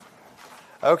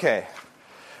Okay.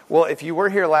 Well, if you were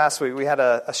here last week, we had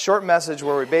a short message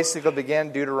where we basically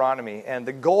began Deuteronomy. And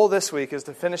the goal this week is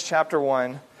to finish chapter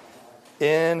 1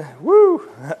 in,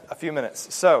 a few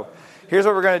minutes. So here's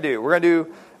what we're going to do. We're going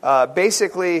to do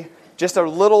basically just a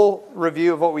little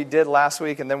review of what we did last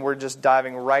week, and then we're just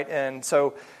diving right in.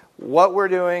 So what we're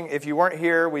doing, if you weren't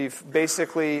here, we've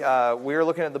basically, we're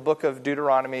looking at the book of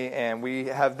Deuteronomy, and we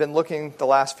have been looking the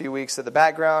last few weeks at the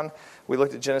background. We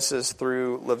looked at Genesis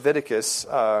through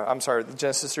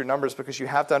Genesis through Numbers, because you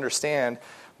have to understand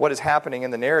what is happening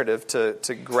in the narrative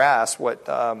to grasp what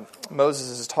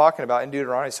Moses is talking about in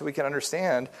Deuteronomy, so we can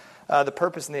understand the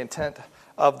purpose and the intent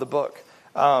of the book.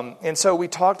 And so we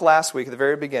talked last week at the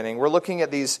very beginning. We're looking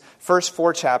at these first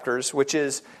 4 chapters, which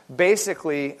is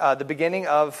basically the beginning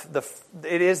of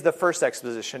it is the first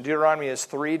exposition. Deuteronomy is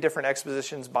 3 different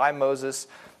expositions by Moses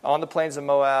on the plains of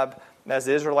Moab. As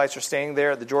the Israelites are staying there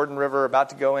at the Jordan River,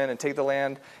 about to go in and take the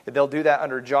land. They'll do that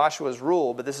under Joshua's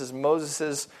rule, but this is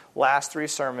Moses' last 3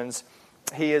 sermons.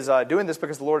 He is doing this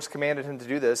because the Lord's commanded him to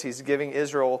do this. He's giving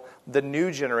Israel, the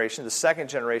new generation, the second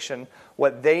generation,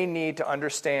 what they need to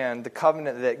understand the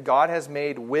covenant that God has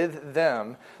made with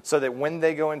them, so that when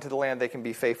they go into the land, they can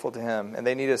be faithful to Him. And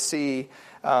they need to see,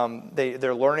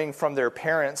 they're learning from their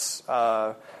parents'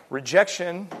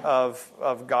 rejection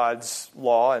of God's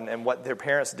law and what their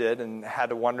parents did and had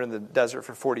to wander in the desert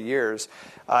for 40 years.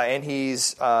 And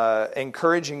He's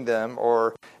encouraging them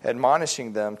or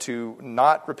admonishing them to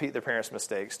not repeat their parents'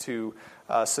 mistakes, to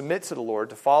submit to the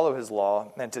Lord, to follow His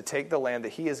law, and to take the land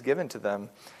that He has given to them.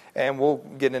 And we'll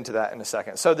get into that in a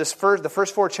second. So the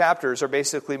first 4 chapters are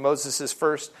basically Moses'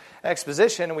 first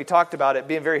exposition, and we talked about it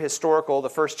being very historical. The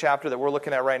first chapter that we're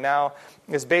looking at right now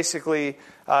is basically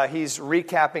he's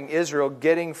recapping Israel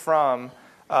getting from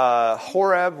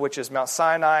Horeb, which is Mount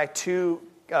Sinai, to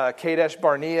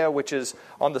Kadesh-Barnea, which is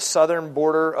on the southern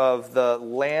border of the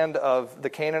land of the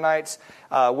Canaanites,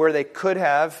 where they could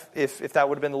have, if that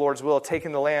would have been the Lord's will,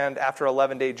 taken the land after an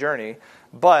 11-day journey.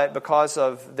 But because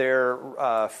of their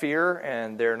fear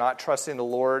and their not trusting the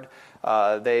Lord,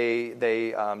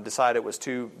 they decided it was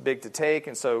too big to take.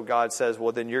 And so God says,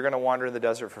 well, then you're going to wander in the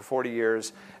desert for 40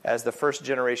 years as the first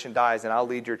generation dies, and I'll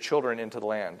lead your children into the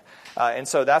land. And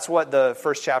so that's what the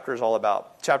first chapter is all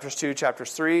about. Chapters 2,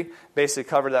 chapters 3 basically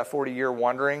cover that 40-year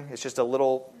wandering. It's just a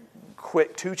little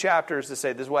quick 2 chapters to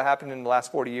say this is what happened in the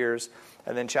last 40 years.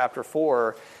 And then chapter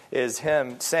 4 is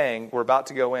him saying, we're about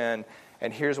to go in,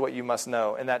 and here's what you must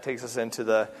know. And that takes us into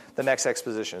the next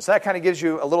exposition. So that kind of gives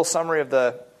you a little summary of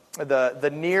the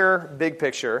near big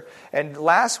picture. And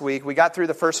last week, we got through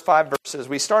the first 5 verses.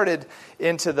 We started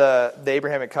into the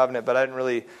Abrahamic covenant, but I didn't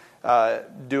really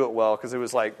do it well, because it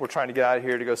was like, we're trying to get out of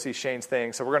here to go see Shane's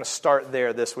thing. So we're going to start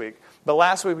there this week. But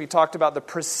last week, we talked about the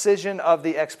precision of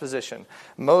the exposition.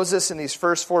 Moses, in these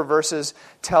first 4 verses,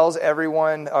 tells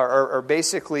everyone, or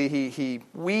basically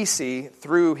we see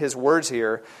through his words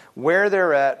here, where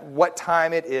they're at, what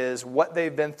time it is, what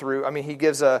they've been through. I mean, he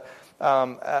gives a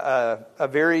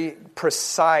very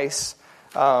precise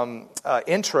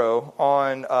intro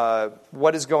on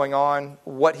what is going on,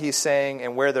 what he's saying,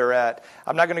 and where they're at.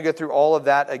 I'm not going to go through all of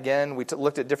that again. We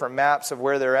looked at different maps of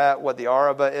where they're at, what the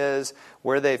Araba is,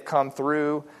 where they've come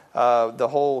through, the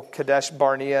whole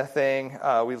Kadesh-Barnea thing.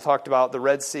 We talked about the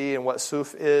Red Sea and what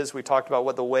Suf is. We talked about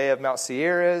what the way of Mount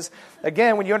Seir is.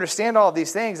 Again, when you understand all of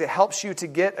these things, it helps you to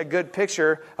get a good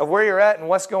picture of where you're at and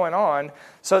what's going on,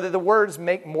 so that the words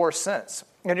make more sense.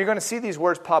 And you're going to see these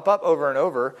words pop up over and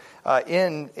over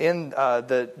in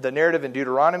the narrative in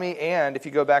Deuteronomy, and if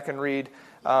you go back and read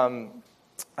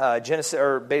Genesis,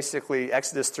 or basically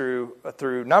Exodus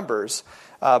through Numbers.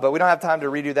 But we don't have time to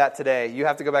redo that today. You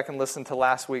have to go back and listen to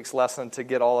last week's lesson to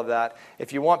get all of that.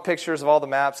 If you want pictures of all the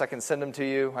maps, I can send them to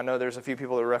you. I know there's a few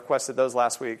people that requested those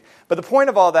last week. But the point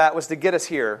of all that was to get us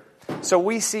here, so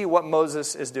we see what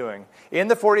Moses is doing. In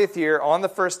the 40th year, on the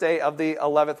first day of the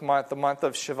 11th month, the month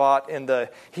of Shavat in the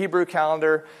Hebrew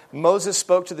calendar, Moses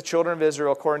spoke to the children of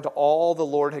Israel according to all the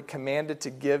Lord had commanded to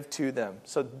give to them.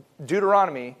 So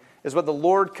Deuteronomy is what the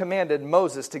Lord commanded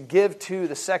Moses to give to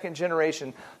the second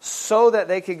generation, so that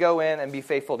they could go in and be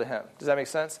faithful to Him. Does that make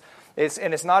sense?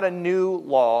 It's not a new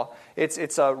law.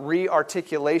 It's a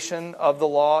re-articulation of the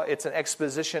law. It's an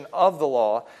exposition of the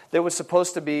law that was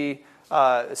supposed to be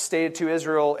stated to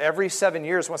Israel every 7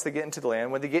 years once they get into the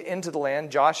land. When they get into the land,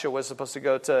 Joshua was supposed to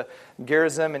go to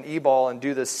Gerizim and Ebal and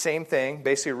do the same thing,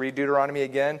 basically read Deuteronomy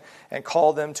again and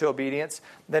call them to obedience.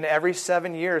 Then every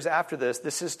 7 years after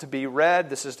this is to be read,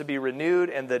 this is to be renewed,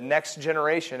 and the next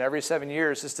generation every 7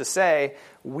 years is to say,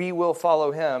 we will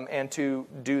follow him, and to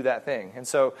do that thing. And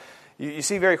so you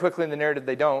see very quickly in the narrative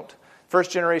they don't.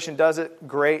 First generation does it,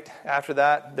 great. After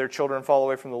that, their children fall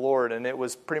away from the Lord, and it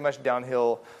was pretty much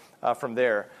downhill from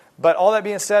there. But all that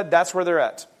being said, that's where they're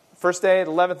at. First day,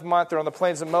 the 11th month, they're on the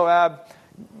plains of Moab.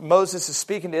 Moses is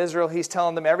speaking to Israel. He's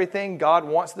telling them everything God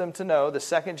wants them to know, the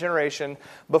second generation,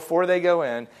 before they go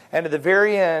in. And at the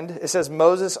very end, it says,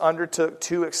 Moses undertook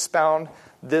to expound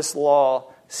this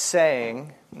law,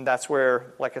 saying, and that's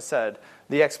where, like I said,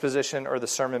 the exposition or the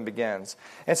sermon begins.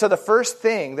 And so the first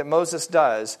thing that Moses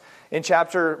does in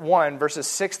chapter 1, verses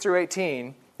 6 through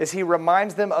 18, is he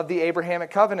reminds them of the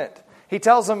Abrahamic covenant. He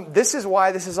tells them, this is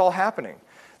why this is all happening.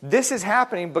 This is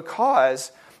happening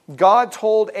because God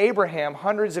told Abraham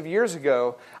hundreds of years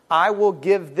ago, I will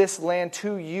give this land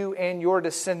to you and your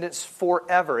descendants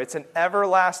forever. It's an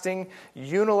everlasting,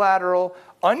 unilateral,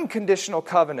 unconditional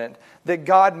covenant that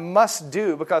God must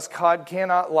do because God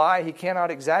cannot lie, He cannot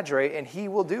exaggerate, and He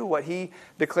will do what He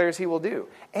declares He will do.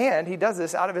 And He does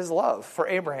this out of His love for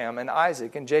Abraham and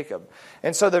Isaac and Jacob.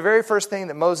 And so the very first thing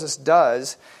that Moses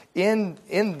does in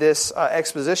this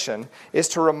exposition is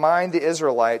to remind the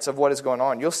Israelites of what is going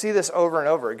on. You'll see this over and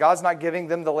over. God's not giving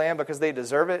them the land because they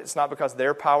deserve it. It's not because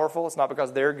they're powerful. It's not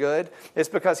because they're good. It's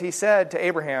because He said to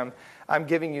Abraham, I'm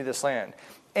giving you this land.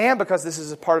 And because this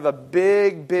is a part of a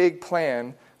big, big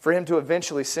plan for Him to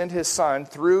eventually send His Son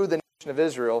through the nation of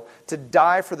Israel to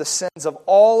die for the sins of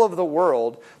all of the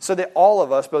world so that all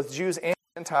of us, both Jews and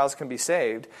Gentiles, can be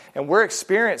saved. And we're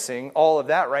experiencing all of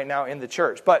that right now in the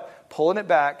church. But pulling it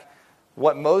back,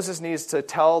 what Moses needs to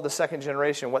tell the second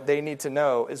generation, what they need to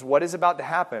know, is what is about to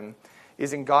happen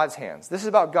is in God's hands. This is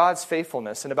about God's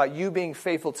faithfulness and about you being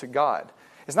faithful to God.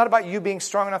 It's not about you being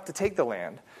strong enough to take the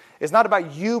land. It's not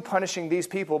about you punishing these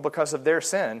people because of their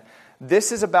sin.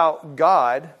 This is about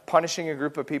God punishing a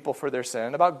group of people for their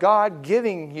sin, about God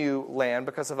giving you land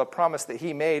because of a promise that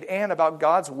He made, and about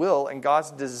God's will and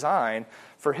God's design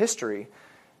for history.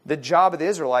 The job of the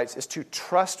Israelites is to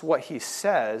trust what He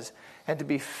says and to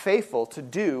be faithful to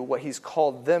do what He's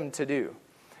called them to do.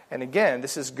 And again,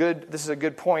 this is good. This is a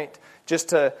good point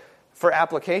just for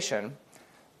application.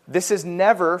 This is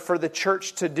never for the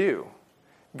church to do.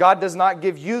 God does not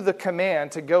give you the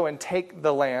command to go and take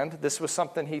the land. This was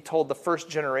something He told the first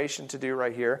generation to do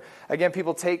right here. Again,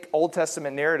 people take Old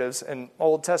Testament narratives and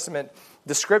Old Testament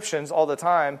descriptions all the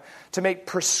time to make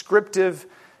prescriptive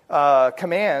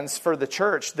commands for the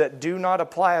church that do not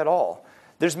apply at all.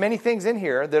 There's many things in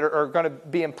here that are going to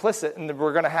be implicit and that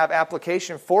we're going to have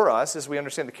application for us as we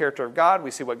understand the character of God.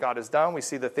 We see what God has done. We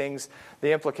see the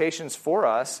implications for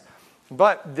us.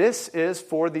 But this is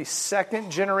for the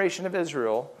second generation of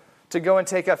Israel to go and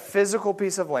take a physical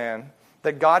piece of land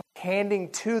that God is handing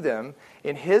to them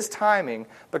in His timing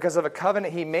because of a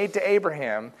covenant He made to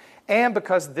Abraham and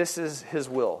because this is His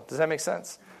will. Does that make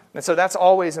sense? And so that's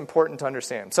always important to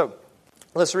understand. So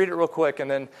let's read it real quick, and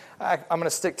then I'm going to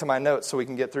stick to my notes so we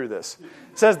can get through this.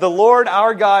 It says, the Lord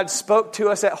our God spoke to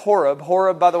us at Horeb.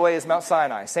 Horeb, by the way, is Mount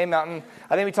Sinai. Same mountain.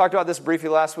 I think we talked about this briefly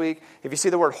last week. If you see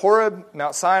the word Horeb,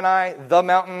 Mount Sinai, the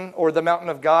mountain, or the mountain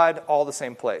of God, all the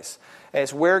same place. And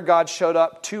it's where God showed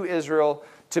up to Israel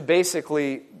to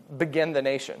basically begin the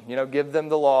nation. Give them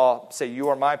the law, say, you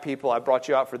are my people, I brought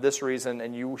you out for this reason,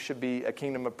 and you should be a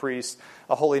kingdom of priests,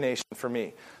 a holy nation for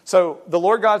me. So the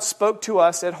Lord God spoke to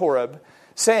us at Horeb,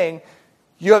 saying,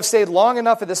 you have stayed long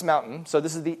enough at this mountain. So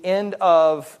this is the end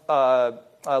of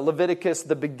Leviticus,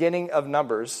 the beginning of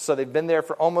Numbers. So they've been there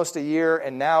for almost a year,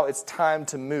 and now it's time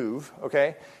to move.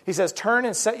 Okay? He says, turn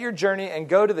and set your journey and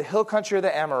go to the hill country of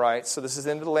the Amorites. So this is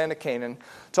into the land of Canaan.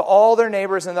 To all their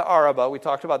neighbors in the Arabah. We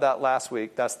talked about that last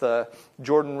week. That's the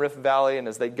Jordan Rift Valley. And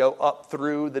as they go up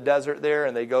through the desert there,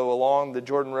 and they go along the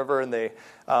Jordan River, and they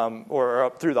or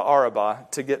up through the Arabah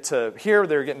to get to here.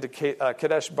 They're getting to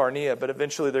Kadesh-Barnea, but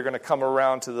eventually they're going to come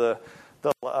around to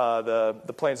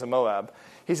the plains of Moab.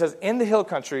 He says, in the hill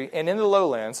country and in the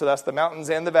lowlands, so that's the mountains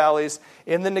and the valleys,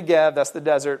 in the Negev, that's the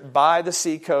desert, by the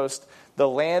sea coast, the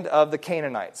land of the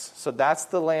Canaanites. So that's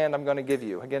the land I'm going to give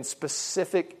you. Again,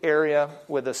 specific area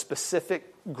with a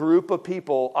specific group of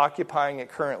people occupying it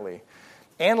currently.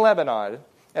 And Lebanon,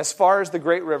 as far as the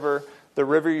great river, the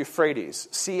river Euphrates.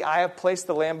 See, I have placed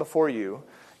the land before you.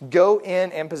 Go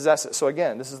in and possess it. So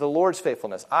again, this is the Lord's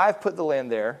faithfulness. I've put the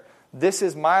land there. This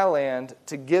is my land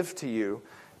to give to you.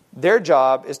 Their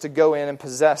job is to go in and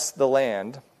possess the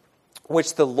land,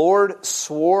 which the Lord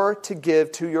swore to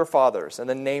give to your fathers, and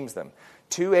then names them,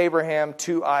 to Abraham,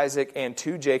 to Isaac, and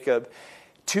to Jacob,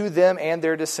 to them and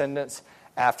their descendants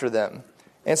after them.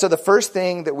 And so the first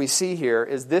thing that we see here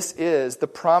is this is the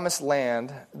promised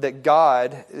land that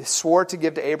God swore to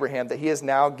give to Abraham that He is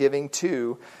now giving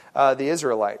to the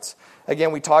Israelites.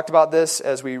 Again, we talked about this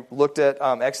as we looked at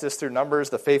Exodus through Numbers,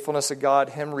 the faithfulness of God,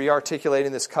 him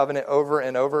re-articulating this covenant over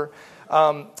and over.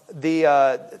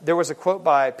 There was a quote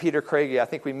by Peter Craigie. I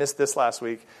think we missed this last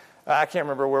week. I can't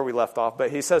remember where we left off,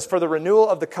 but he says, for the renewal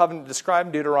of the covenant described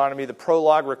in Deuteronomy, the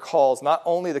prologue recalls not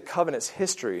only the covenant's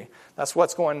history, that's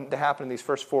what's going to happen in these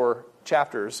first 4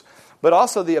 chapters, but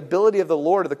also the ability of the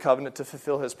Lord of the covenant to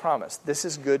fulfill his promise. This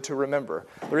is good to remember.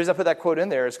 The reason I put that quote in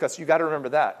there is because you got to remember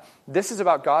that. This is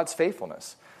about God's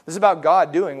faithfulness. This is about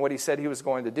God doing what he said he was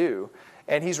going to do.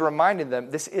 And he's reminding them,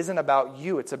 this isn't about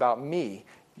you, it's about me.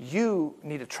 You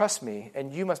need to trust me,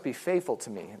 and you must be faithful to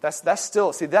me. That's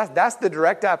the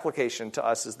direct application to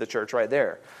us as the church right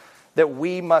there. That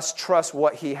we must trust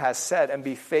what he has said and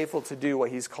be faithful to do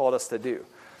what he's called us to do.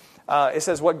 It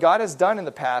says, what God has done in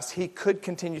the past, he could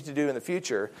continue to do in the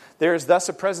future. There is thus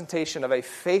a presentation of a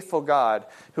faithful God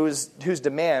whose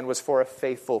demand was for a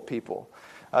faithful people.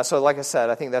 So like I said,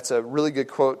 I think that's a really good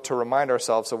quote to remind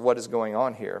ourselves of what is going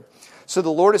on here. So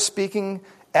the Lord is speaking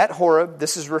at Horeb.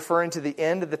 This is referring to the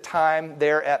end of the time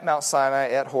there at Mount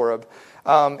Sinai at Horeb.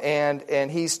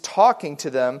 And he's talking to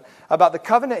them about the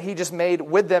covenant he just made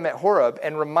with them at Horeb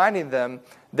and reminding them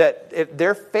that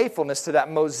their faithfulness to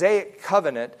that Mosaic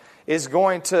covenant is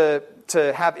going to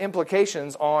have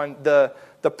implications on the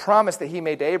promise that he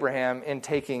made to Abraham in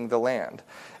taking the land.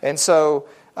 And so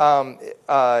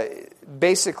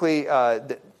basically,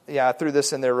 I threw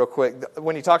this in there real quick.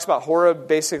 When he talks about Horeb,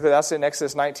 basically that's in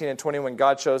Exodus 19 and 20 when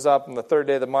God shows up on the 3rd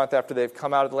day of the month after they've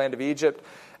come out of the land of Egypt.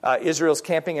 Israel's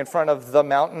camping in front of the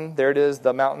mountain. There it is,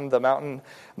 the mountain.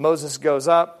 Moses goes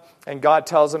up, and God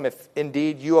tells him, if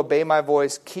indeed you obey my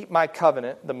voice, keep my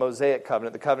covenant, the Mosaic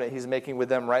covenant, the covenant he's making with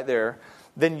them right there,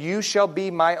 then you shall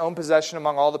be my own possession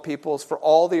among all the peoples, for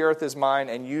all the earth is mine,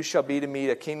 and you shall be to me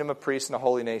a kingdom of priests and a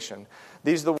holy nation.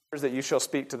 These are the words that you shall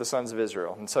speak to the sons of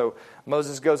Israel. And so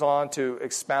Moses goes on to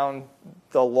expound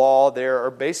the law there,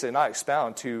 or basically not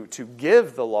expound, to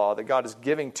give the law that God is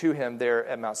giving to him there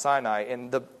at Mount Sinai in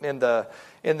the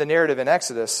narrative in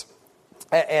Exodus.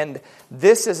 And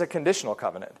this is a conditional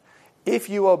covenant. If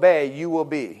you obey, you will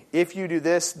be. If you do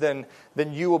this, then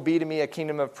you will be to me a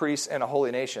kingdom of priests and a holy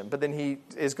nation. But then he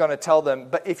is going to tell them,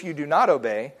 but if you do not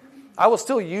obey, I will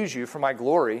still use you for my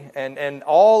glory, and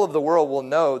all of the world will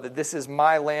know that this is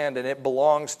my land and it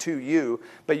belongs to you,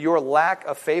 but your lack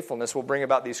of faithfulness will bring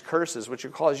about these curses, which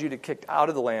will cause you to be kicked out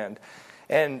of the land,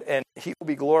 and he will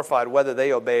be glorified whether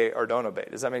they obey or don't obey.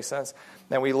 Does that make sense?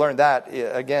 And we learned that,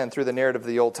 again, through the narrative of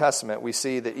the Old Testament. We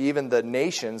see that even the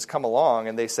nations come along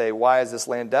and they say, why is this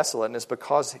land desolate? And it's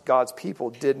because God's people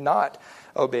did not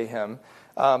obey him,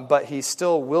 but he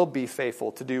still will be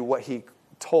faithful to do what he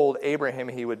told Abraham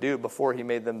he would do before he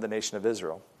made them the nation of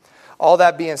Israel. All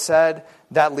that being said,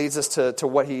 that leads us to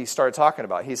what he started talking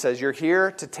about. He says, you're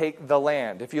here to take the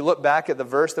land. If you look back at the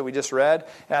verse that we just read,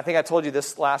 and I think I told you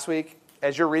this last week,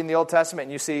 as you're reading the Old Testament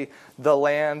and you see the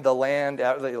land.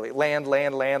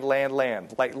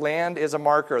 Like land is a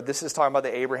marker. This is talking about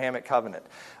the Abrahamic covenant.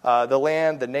 The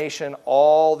land, the nation,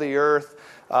 all the earth,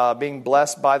 being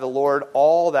blessed by the Lord,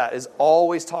 all that is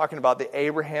always talking about the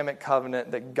Abrahamic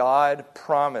covenant that God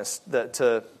promised that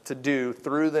to do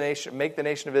through the nation, make the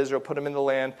nation of Israel, put them in the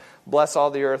land, bless all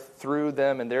the earth through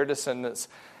them and their descendants.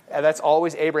 And that's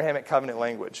always Abrahamic covenant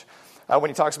language. When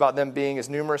he talks about them being as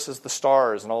numerous as the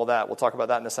stars and all that, we'll talk about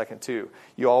that in a second too.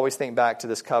 You always think back to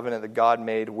this covenant that God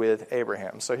made with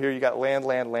Abraham. So here you got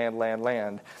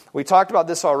land. We talked about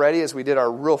this already as we did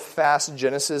our real fast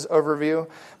Genesis overview,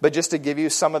 but just to give you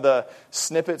some of the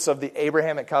snippets of the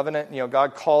Abrahamic covenant,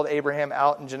 God called Abraham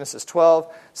out in Genesis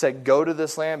 12, said, go to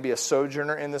this land, be a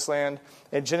sojourner in this land.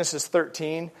 In Genesis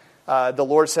 13, the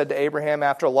Lord said to Abraham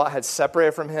after Lot had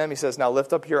separated from him, he says, now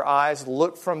lift up your eyes,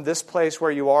 look from this place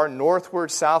where you are,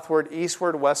 northward, southward,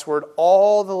 eastward, westward,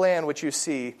 all the land which you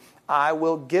see, I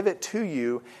will give it to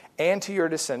you and to your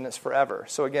descendants forever.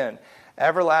 So again,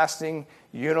 everlasting,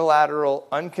 unilateral,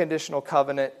 unconditional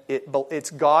covenant.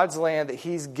 It's God's land that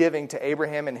he's giving to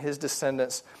Abraham and his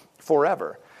descendants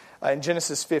forever. In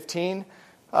Genesis 15,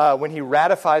 when he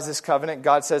ratifies this covenant,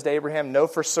 God says to Abraham, know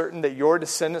for certain that your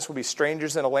descendants will be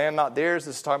strangers in a land not theirs.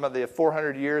 This is talking about the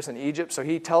 400 years in Egypt. So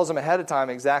he tells them ahead of time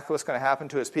exactly what's going to happen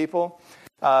to his people,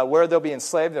 where they'll be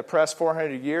enslaved and oppressed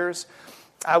 400 years.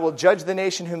 I will judge the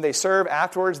nation whom they serve.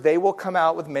 Afterwards, they will come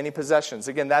out with many possessions.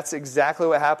 Again, that's exactly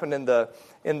what happened in the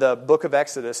book of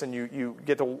Exodus, and you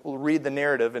get to read the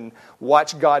narrative and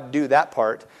watch God do that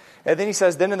part. And then he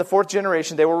says, then in the fourth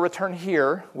generation, they will return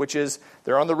here, which is,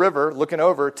 they're on the river looking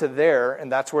over to there,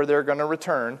 and that's where they're going to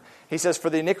return. He says,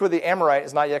 for the iniquity of the Amorite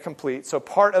is not yet complete. So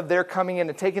part of their coming in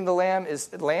and taking the land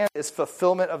is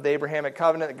fulfillment of the Abrahamic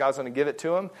covenant that God's going to give it to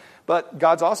them. But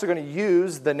God's also going to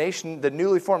use the nation, the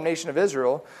newly formed nation of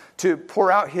Israel, to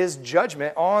pour out his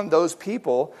judgment on those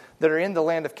people that are in the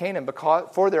land of Canaan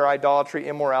for their idolatry,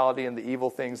 immorality, and the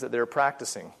evil things that they're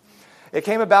practicing. It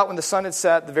came about when the sun had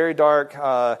set, the very dark.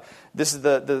 This is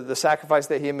the sacrifice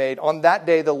that he made. On that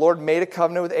day, the Lord made a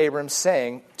covenant with Abram,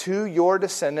 saying, to your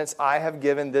descendants I have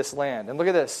given this land. And look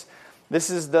at this. This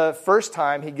is the first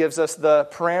time he gives us the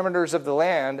parameters of the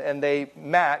land, and they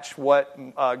match what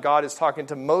God is talking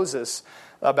to Moses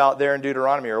about there in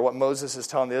Deuteronomy, or what Moses is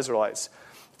telling the Israelites.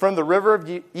 From the river of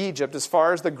Egypt, as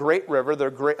far as the great river,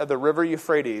 the river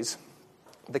Euphrates,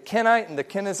 the Kenite and the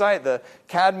Kenizzite, the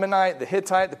Cadmonite, the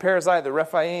Hittite, the Perizzite, the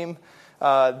Rephaim,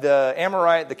 the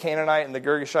Amorite, the Canaanite, and the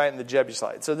Girgashite, and the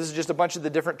Jebusite. So this is just a bunch of the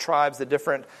different tribes, the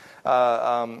different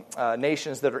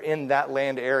nations that are in that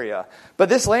land area. But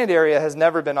this land area has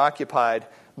never been occupied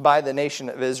by the nation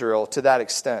of Israel to that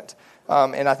extent.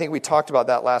 And I think we talked about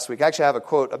that last week. I actually have a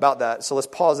quote about that, so let's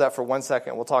pause that for 1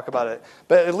 second. We'll talk about it.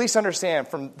 But at least understand,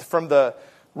 from the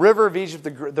river of Egypt,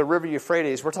 the river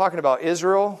Euphrates, we're talking about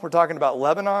Israel, we're talking about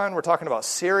Lebanon, we're talking about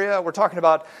Syria, we're talking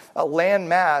about a land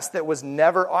mass that was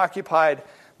never occupied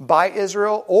by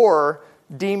Israel or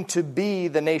deemed to be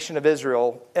the nation of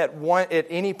Israel at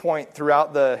any point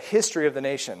throughout the history of the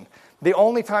nation. The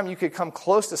only time you could come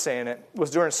close to saying it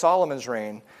was during Solomon's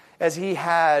reign, as he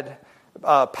had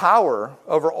power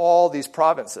over all these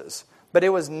provinces. But it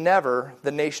was never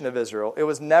the nation of Israel. It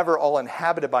was never all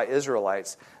inhabited by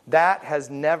Israelites. That has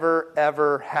never,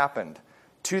 ever happened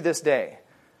to this day.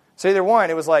 So either one,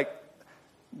 it was like,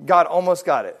 God almost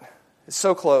got it. It's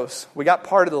so close. We got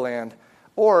part of the land.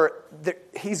 Or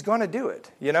he's going to do it.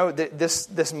 You know,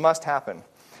 this must happen.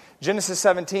 Genesis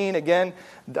 17, again,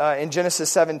 in Genesis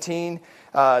 17,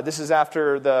 this is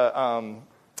after the...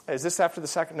 is this after the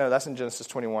second? No, that's in Genesis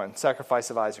 21. Sacrifice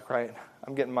of Isaac, right?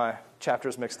 I'm getting my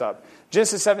chapters mixed up.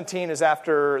 Genesis 17 is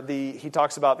after he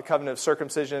talks about the covenant of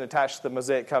circumcision attached to the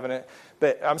Mosaic covenant.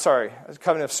 But I'm sorry,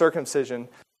 covenant of circumcision.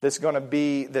 That's going to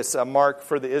be this mark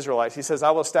for the Israelites. He says,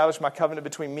 I will establish my covenant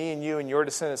between me and you and your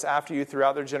descendants after you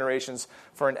throughout their generations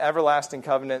for an everlasting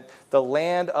covenant, the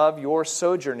land of your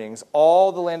sojournings,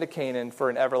 all the land of Canaan for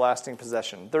an everlasting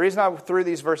possession. The reason I threw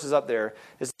these verses up there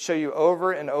is to show you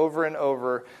over and over and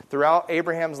over throughout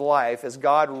Abraham's life, as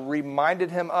God reminded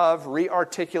him of,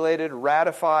 rearticulated,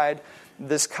 ratified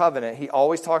this covenant. He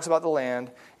always talks about the land.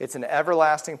 It's an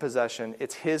everlasting possession.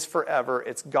 It's his forever.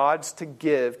 It's God's to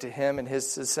give to him and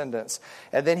his descendants.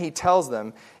 And then he tells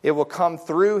them it will come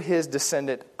through his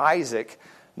descendant Isaac,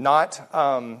 not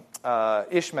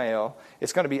Ishmael.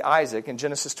 It's going to be Isaac in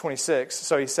Genesis 26.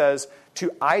 So he says, to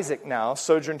Isaac now,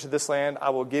 sojourn to this land,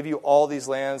 I will give you all these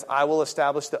lands. I will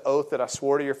establish the oath that I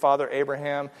swore to your father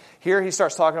Abraham. Here he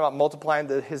starts talking about multiplying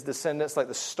his descendants like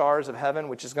the stars of heaven,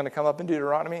 which is going to come up in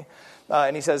Deuteronomy.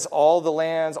 And he says, all the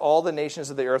lands, all the nations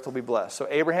of the earth will be blessed. So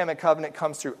Abrahamic covenant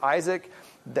comes through Isaac.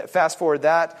 Fast forward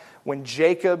that. When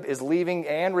Jacob is leaving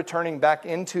and returning back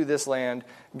into this land,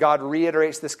 God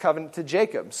reiterates this covenant to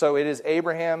Jacob. So it is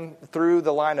Abraham through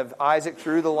the line of Isaac,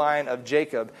 through the line of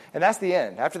Jacob. And that's the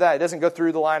end. After that, it doesn't go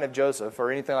through the line of Joseph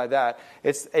or anything like that.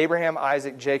 It's Abraham,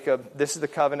 Isaac, Jacob. This is the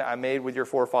covenant I made with your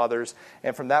forefathers.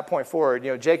 And from that point forward,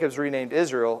 Jacob's renamed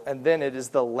Israel. And then it is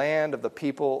the land of the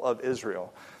people of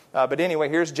Israel. But anyway,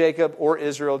 here's Jacob or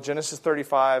Israel, Genesis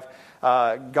 35.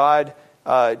 God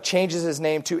changes his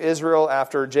name to Israel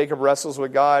after Jacob wrestles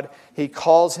with God. He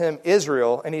calls him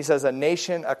Israel, and he says,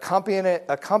 a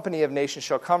company of nations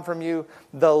shall come from you.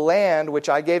 The land which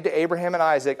I gave to Abraham and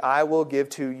Isaac, I will give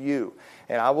to you.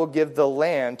 And I will give the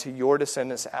land to your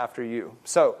descendants after you.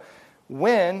 So,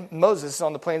 when Moses is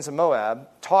on the plains of Moab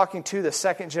talking to the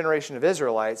second generation of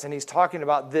Israelites, and he's talking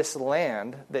about this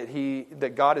land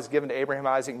that God has given to Abraham,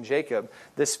 Isaac, and Jacob,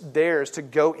 this theirs to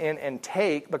go in and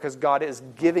take because God is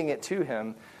giving it to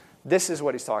him, this is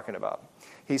what he's talking about.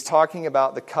 He's talking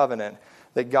about the covenant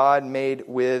that God made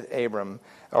with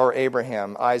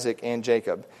Abraham, Isaac, and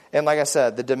Jacob. And like I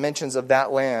said, the dimensions of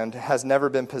that land has never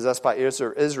been possessed by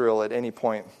Israel at any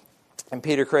point. In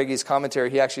Peter Craigie's commentary,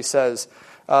 he actually says,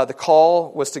 the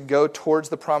call was to go towards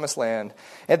the promised land.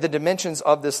 And the dimensions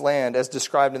of this land, as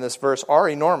described in this verse, are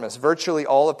enormous. Virtually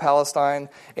all of Palestine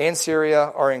and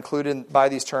Syria are included by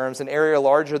these terms, an area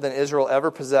larger than Israel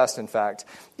ever possessed, in fact,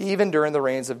 even during the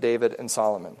reigns of David and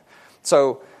Solomon.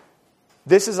 So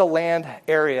this is a land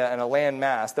area and a land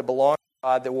mass that belongs to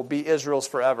God, that will be Israel's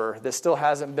forever, that still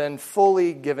hasn't been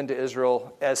fully given to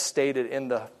Israel as stated in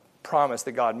the promise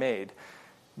that God made.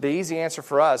 The easy answer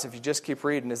for us, if you just keep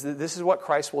reading, is that this is what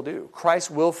Christ will do. Christ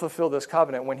will fulfill this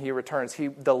covenant when he returns. He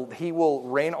will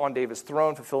reign on David's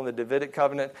throne, fulfilling the Davidic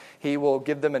covenant. He will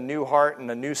give them a new heart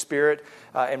and a new spirit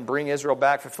and bring Israel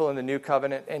back, fulfilling the new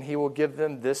covenant. And he will give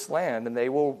them this land, and they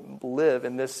will live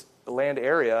in this land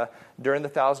area during the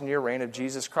 1,000-year reign of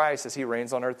Jesus Christ as he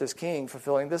reigns on earth as king,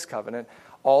 fulfilling this covenant.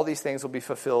 All these things will be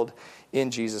fulfilled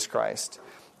in Jesus Christ.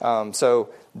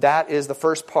 So that is the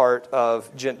first part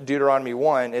of Deuteronomy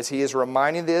 1, is he is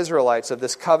reminding the Israelites of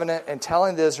this covenant and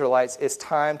telling the Israelites it's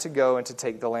time to go and to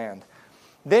take the land.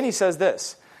 Then he says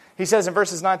this. He says in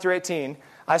verses 9 through 18,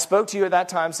 I spoke to you at that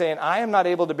time, saying, I am not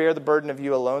able to bear the burden of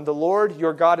you alone. The Lord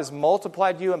your God has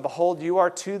multiplied you, and behold, you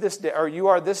are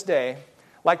this day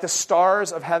like the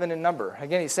stars of heaven in number.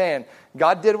 Again, he's saying,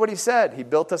 God did what he said. He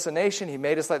built us a nation. He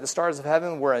made us like the stars of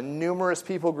heaven. We're a numerous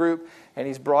people group, and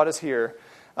he's brought us here.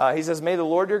 He says, may the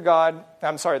Lord your God,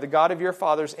 the God of your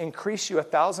fathers, increase you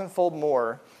 1,000-fold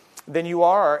more than you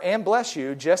are and bless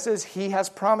you, just as he has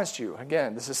promised you.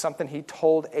 Again, this is something he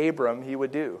told Abram he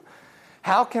would do.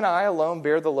 How can I alone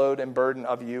bear the load and burden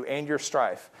of you and your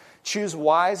strife? Choose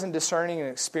wise and discerning and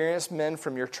experienced men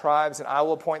from your tribes, and I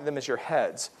will appoint them as your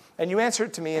heads. And you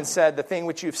answered to me and said, the thing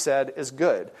which you've said is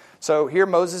good. So here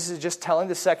Moses is just telling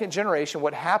the second generation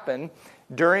what happened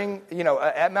during,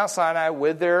 at Mount Sinai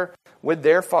with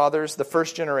their fathers, the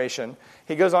first generation.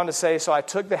 He goes on to say, so I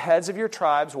took the heads of your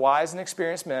tribes, wise and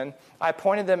experienced men. I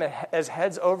appointed them as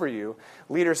heads over you,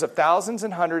 leaders of thousands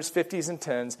and hundreds, fifties and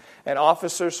tens, and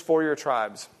officers for your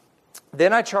tribes.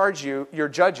 Then I charge you, your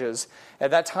judges,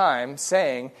 at that time,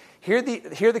 saying, Hear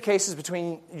the cases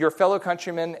between your fellow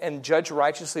countrymen and judge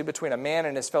righteously between a man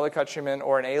and his fellow countrymen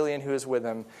or an alien who is with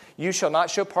him. You shall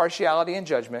not show partiality in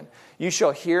judgment. You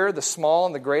shall hear the small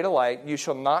and the great alike. You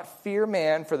shall not fear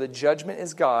man, for the judgment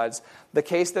is God's. The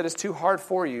case that is too hard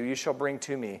for you, you shall bring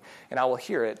to me, and I will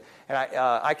hear it. And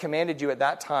I commanded you at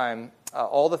that time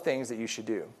all the things that you should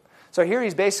do. So here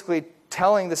he's basically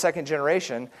telling the second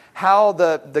generation how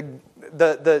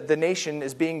the nation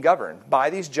is being governed by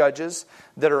these judges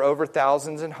that are over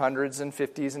thousands and hundreds and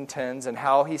fifties and tens, and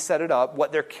how he set it up,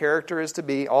 what their character is to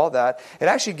be, all that. It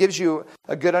actually gives you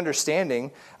a good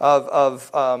understanding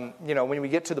of when we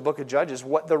get to the book of Judges,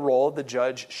 what the role of the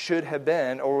judge should have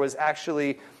been or was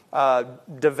actually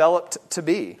developed to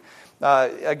be.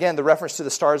 Again, the reference to the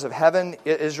stars of heaven,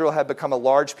 Israel had become a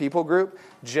large people group,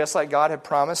 just like God had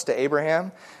promised to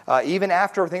Abraham. Even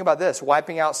after, think about this,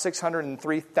 wiping out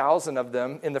 603,000 of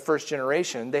them in the first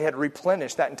generation, they had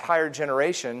replenished that entire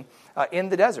generation in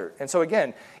the desert. And so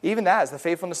again, even that is the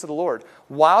faithfulness of the Lord.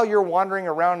 While you're wandering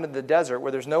around in the desert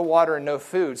where there's no water and no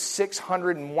food,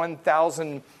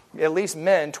 601,000, at least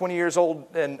men, 20 years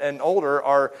old and older,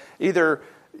 are either,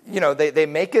 they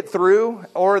make it through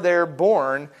or they're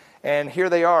born. And here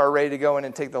they are, ready to go in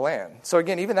and take the land. So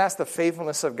again, even that's the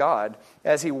faithfulness of God.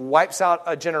 As he wipes out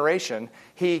a generation,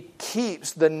 he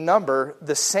keeps the number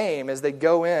the same as they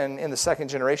go in the second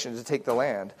generation to take the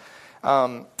land.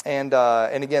 And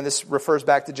again, this refers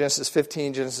back to Genesis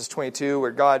 15, Genesis 22, where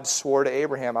God swore to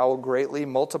Abraham, I will greatly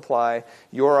multiply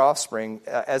your offspring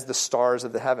as the stars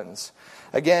of the heavens.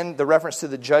 Again, the reference to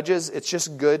the judges, it's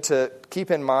just good to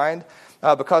keep in mind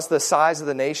because the size of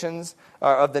the nation,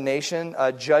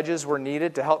 judges were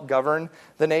needed to help govern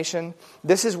the nation.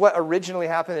 This is what originally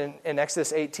happened in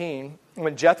Exodus 18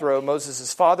 when Jethro,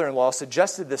 Moses' father-in-law,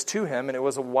 suggested this to him, and it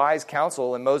was a wise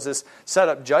counsel, and Moses set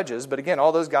up judges. But again,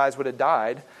 all those guys would have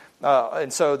died.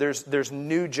 And so there's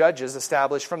new judges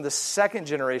established from the second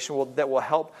generation that will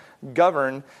help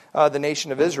govern the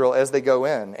nation of Israel as they go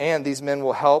in. And these men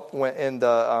will help in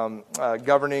the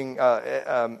governing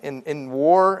in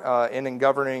war and in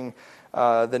governing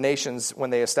the nations when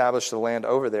they establish the land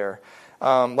over there.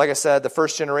 Like I said, the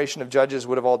first generation of judges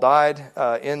would have all died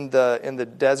in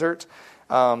the desert.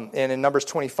 And in Numbers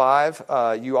 25,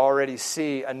 you already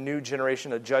see a new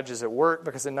generation of judges at work,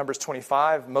 because in Numbers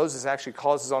 25, Moses actually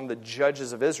calls on the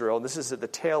judges of Israel. This is at the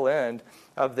tail end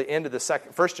of the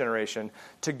first generation,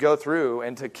 to go through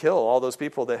and to kill all those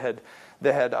people that had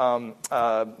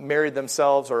married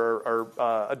themselves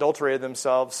or adulterated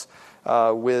themselves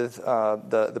with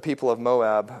the people of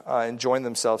Moab and joined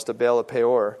themselves to Baal of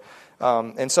Peor.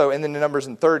 And then in Numbers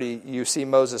 30, you see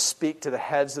Moses speak to the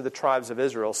heads of the tribes of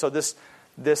Israel. So this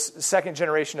second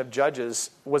generation of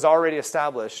judges was already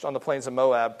established on the plains of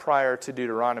Moab prior to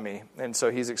Deuteronomy. And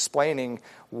so he's explaining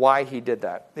why he did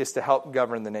that, is to help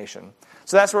govern the nation.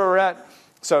 So that's where we're at.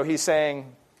 So he's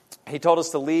saying, he told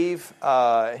us to leave.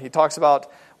 He talks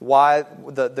about why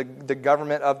the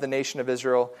government of the nation of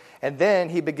Israel. And then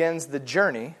he begins the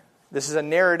journey This is a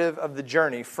narrative of the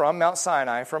journey from Mount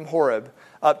Sinai, from Horeb,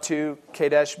 up to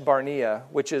Kadesh-Barnea,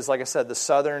 which is, like I said, the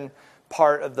southern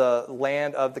part of the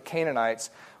land of the Canaanites,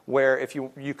 where, if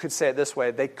you could say it this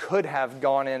way, they could have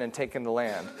gone in and taken the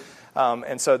land.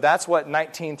 And so that's what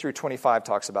 19 through 25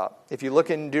 talks about. If you look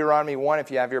in Deuteronomy 1,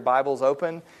 if you have your Bibles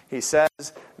open, he says,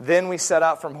 then we set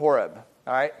out from Horeb.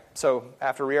 All right? So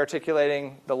after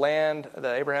re-articulating the land,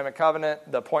 the Abrahamic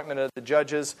covenant, the appointment of the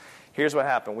judges, here's what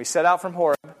happened. We set out from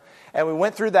Horeb, and we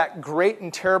went through that great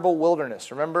and terrible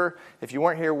wilderness. Remember, if you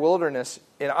weren't here, wilderness,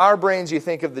 in our brains you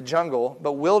think of the jungle,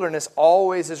 but wilderness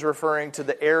always is referring to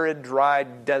the arid, dry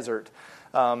desert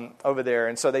over there.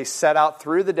 And so they set out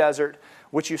through the desert,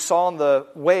 which you saw on the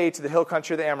way to the hill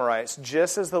country of the Amorites,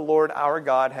 just as the Lord our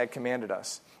God had commanded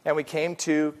us. And we came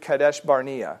to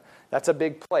Kadesh-Barnea. That's a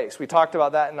big place. We talked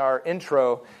about that in our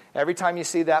intro. Every time you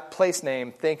see that place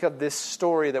name, think of this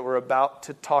story that we're about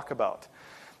to talk about.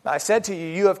 I said to you,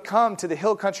 you have come to the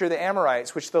hill country of the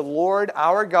Amorites, which the Lord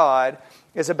our God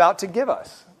is about to give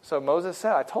us. So Moses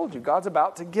said, I told you, God's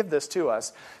about to give this to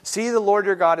us. See, the Lord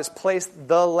your God has placed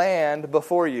the land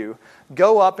before you.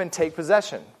 Go up and take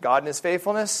possession. God in his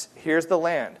faithfulness, here's the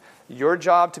land. Your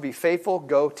job to be faithful,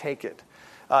 go take it.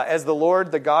 As the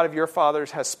Lord, the God of your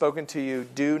fathers, has spoken to you,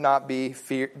 do not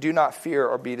fear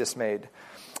or be dismayed.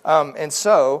 And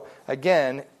so,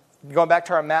 again, going back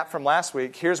to our map from last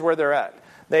week, here's where they're at.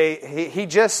 He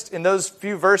just, in those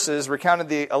few verses, recounted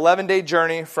the 11-day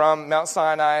journey from Mount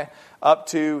Sinai up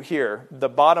to here, the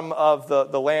bottom of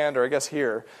the land, or I guess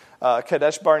here,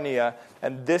 Kadesh-Barnea.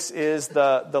 And this is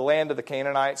the land of the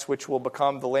Canaanites, which will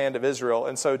become the land of Israel.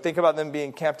 And so think about them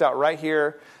being camped out right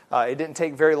here. It didn't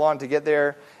take very long to get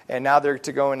there, and now they're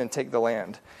to go in and take the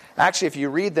land. Actually, if you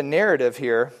read the narrative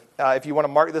here, if you want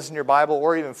to mark this in your Bible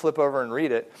or even flip over and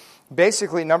read it,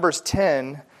 basically Numbers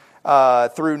 10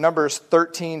 through Numbers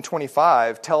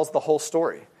 13:25 tells the whole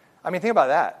story. I mean, think about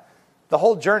that. The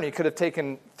whole journey could have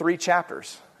taken 3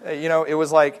 chapters. It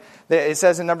was like, it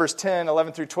says in Numbers 10,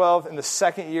 11 through 12, in the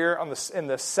second year, in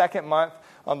the second month,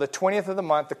 on the 20th of the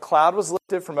month, the cloud was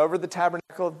lifted from over the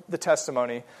tabernacle of the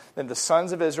testimony. Then the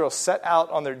sons of Israel set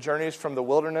out on their journeys from the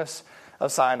wilderness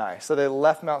of Sinai. So they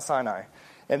left Mount Sinai.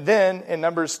 And then in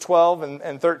Numbers 12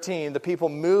 and 13, the people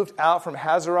moved out from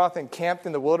Hazeroth and camped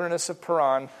in the wilderness of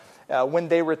Paran. When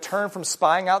they returned from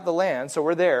spying out the land, so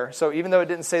we're there. So even though it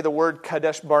didn't say the word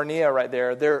Kadesh-Barnea right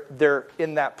there, they're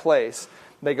in that place.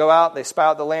 They go out, they spy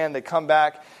out the land, they come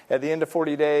back at the end of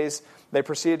 40 days. They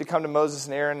proceeded to come to Moses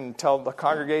and Aaron and tell the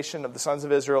congregation of the sons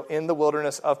of Israel in the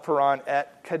wilderness of Paran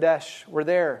at Kadesh. We're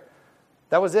there.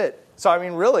 That was it. So, I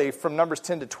mean, really, from Numbers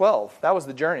 10 to 12, that was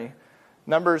the journey.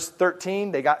 Numbers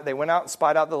 13, they went out and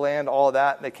spied out the land, all of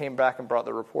that, and they came back and brought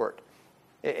the report.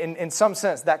 In some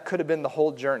sense, that could have been the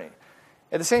whole journey.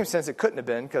 In the same sense, it couldn't have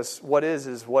been, because what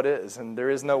is what is, and there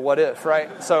is no what if,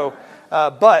 right? So,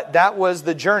 but that was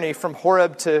the journey from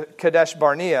Horeb to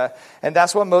Kadesh-Barnea, and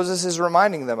that's what Moses is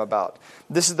reminding them about.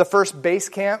 This is the first base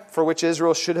camp for which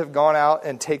Israel should have gone out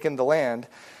and taken the land.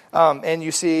 And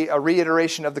you see a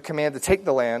reiteration of the command to take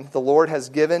the land. The Lord has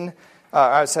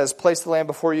has placed the land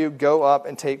before you. Go up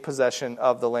and take possession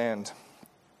of the land.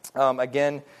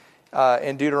 Again,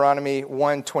 in Deuteronomy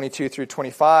 1:22 through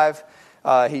 25.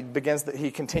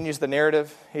 He continues the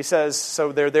narrative. He says,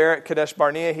 so they're there at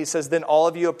Kadesh-Barnea. He says, then all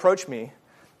of you approached me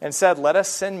and said, let us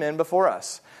send men before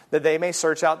us, that they may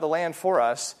search out the land for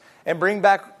us and bring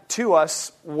back to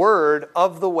us word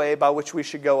of the way by which we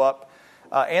should go up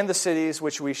and the cities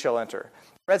which we shall enter.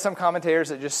 I read some commentators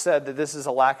that just said that this is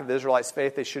a lack of the Israelites'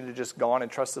 faith. They should have just gone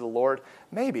and trusted the Lord.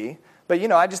 Maybe. But,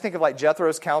 I just think of like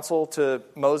Jethro's counsel to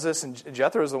Moses, and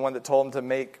Jethro is the one that told him to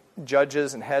make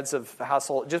judges and heads of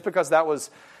household. Just because that was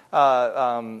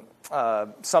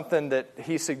something that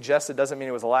he suggested doesn't mean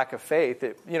it was a lack of faith.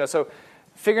 So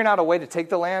figuring out a way to take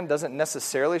the land doesn't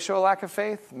necessarily show a lack of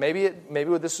faith. Maybe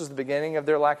this was the beginning of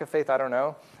their lack of faith. I don't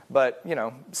know. But,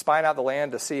 spying out the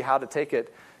land to see how to take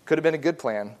it could have been a good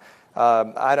plan.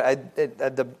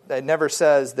 It never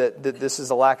says that this is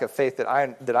a lack of faith that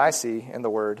I see in the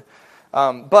Word.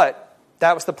 But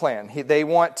that was the plan. They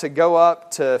want to go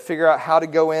up to figure out how to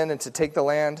go in and to take the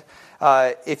land.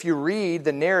 If you read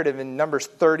the narrative in Numbers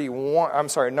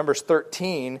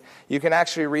 13, you can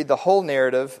actually read the whole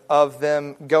narrative of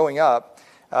them going up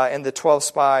and the 12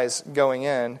 spies going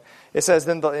in. It says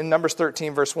then in Numbers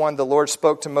 13, verse 1, the Lord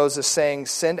spoke to Moses, saying,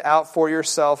 send out for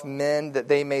yourself men that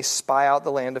they may spy out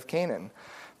the land of Canaan.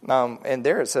 And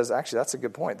there it says, actually, that's a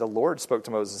good point. The Lord spoke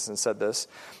to Moses and said this,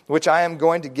 which I am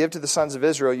going to give to the sons of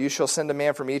Israel. You shall send a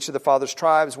man from each of the fathers'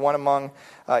 tribes, one among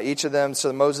each of them.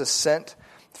 So Moses sent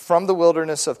from the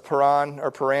wilderness of Paran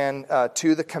at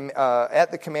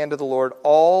the command of the Lord,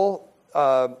 all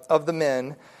of the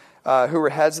men who were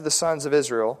heads of the sons of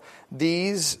Israel.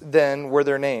 These then were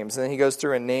their names. And then he goes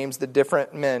through and names the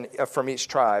different men from each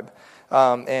tribe,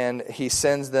 and he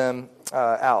sends them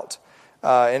out.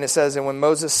 And it says, and when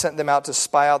Moses sent them out to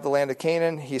spy out the land of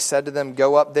Canaan, he said to them,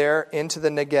 go up there into the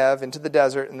Negev, into the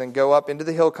desert, and then go up into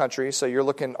the hill country. So you're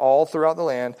looking all throughout the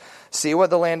land. See what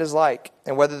the land is like,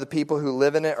 and whether the people who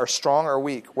live in it are strong or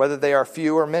weak, whether they are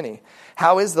few or many.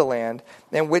 How is the land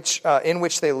in which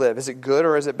they live? Is it good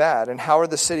or is it bad? And how are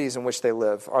the cities in which they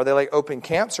live? Are they like open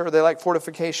camps or are they like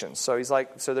fortifications? So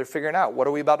so they're figuring out, what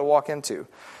are we about to walk into?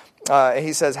 And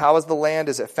he says, how is the land?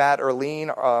 Is it fat or lean?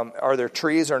 Are there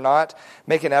trees or not?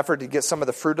 Make an effort to get some of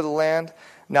the fruit of the land.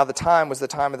 Now the time was the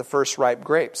time of the first ripe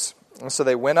grapes. And so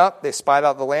they went up, they spied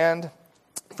out the land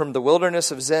from the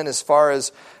wilderness of Zin as far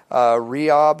as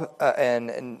Rehob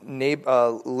and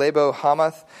Lebo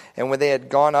Hamath. And when they had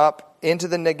gone up into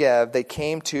the Negev, they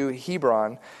came to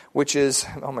Hebron, which is,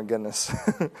 oh my goodness,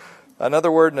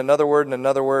 another word and another word and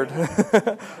another word.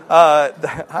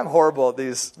 I'm horrible at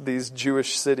these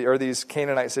Jewish cities or these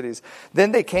Canaanite cities.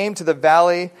 Then they came to the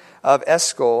valley of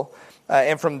Eshcol,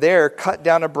 and from there cut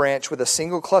down a branch with a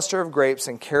single cluster of grapes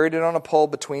and carried it on a pole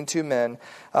between two men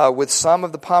with some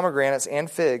of the pomegranates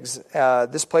and figs.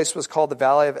 This place was called the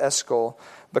valley of Eshcol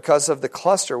because of the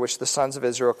cluster which the sons of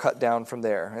Israel cut down from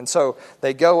there. And so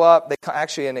they go up,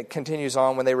 and it continues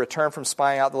on, when they return from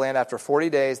spying out the land after 40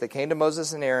 days, they came to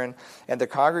Moses and Aaron and the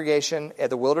congregation at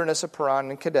the wilderness of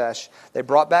Paran and Kadesh. They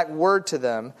brought back word to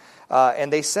them,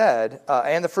 and they said,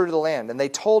 and the fruit of the land. And they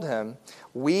told him,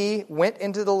 we went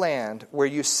into the land where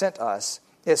you sent us.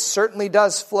 It certainly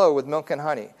does flow with milk and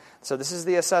honey. So this is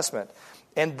the assessment.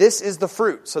 And this is the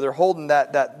fruit. So they're holding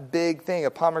that big thing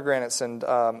of pomegranates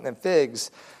and figs.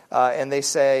 And they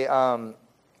say, I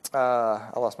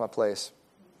lost my place.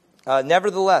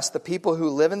 Nevertheless, the people who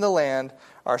live in the land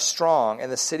are strong, and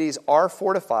the cities are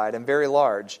fortified and very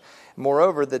large.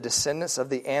 Moreover, the descendants of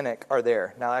the Anak are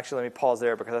there. Now, actually, let me pause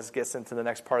there because this gets into the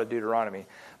next part of Deuteronomy.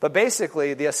 But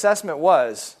basically, the assessment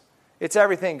was, it's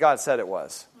everything God said it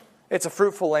was. It's a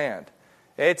fruitful land.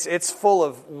 It's full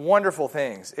of wonderful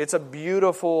things. It's a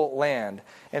beautiful land.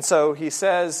 And so he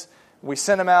says, we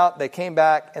sent them out, they came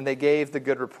back, and they gave the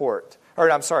good report.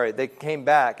 They came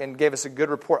back and gave us a good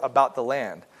report about the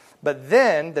land. But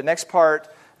then, the next part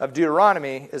of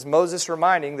Deuteronomy is Moses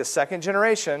reminding the second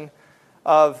generation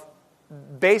of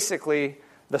basically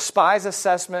the spies'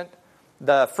 assessment,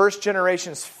 the first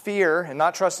generation's fear and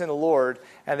not trusting the Lord,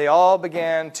 and they all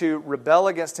began to rebel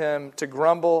against him, to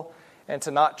grumble, and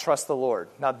to not trust the Lord.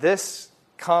 Now, this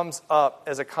comes up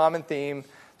as a common theme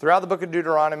throughout the book of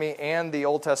Deuteronomy and the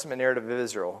Old Testament narrative of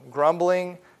Israel.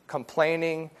 Grumbling,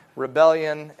 complaining,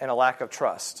 rebellion, and a lack of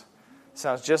trust.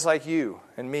 Sounds just like you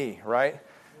and me, right?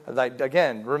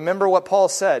 Again, remember what Paul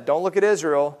said. Don't look at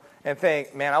Israel and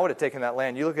think, man, I would have taken that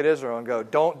land. You look at Israel and go,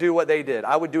 don't do what they did.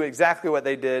 I would do exactly what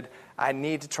they did. I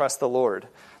need to trust the Lord.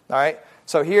 All right?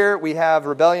 So here we have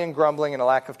rebellion, grumbling, and a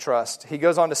lack of trust. He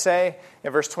goes on to say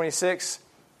in verse 26,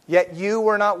 yet you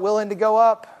were not willing to go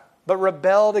up, but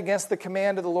rebelled against the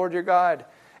command of the Lord your God,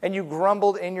 and you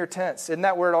grumbled in your tents. Isn't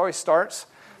that where it always starts?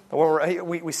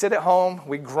 When we sit at home,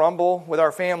 we grumble with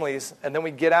our families, and then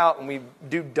we get out and we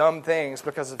do dumb things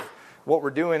because of what we're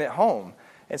doing at home.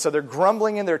 And so they're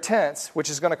grumbling in their tents, which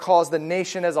is going to cause the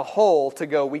nation as a whole to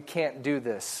go, we can't do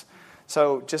this.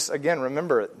 So just, again,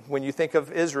 remember it. When you think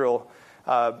of Israel,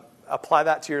 apply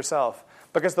that to yourself.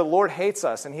 Because the Lord hates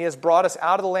us, and He has brought us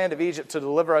out of the land of Egypt to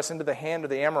deliver us into the hand of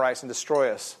the Amorites and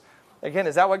destroy us. Again,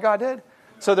 is that what God did?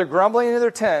 So they're grumbling in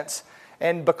their tents,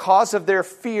 and because of their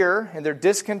fear and their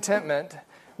discontentment,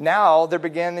 now they're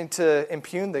beginning to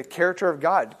impugn the character of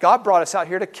God. God brought us out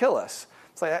here to kill us.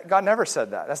 It's like, God never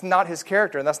said that. That's not His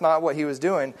character, and that's not what He was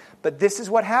doing. But this is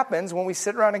what happens when we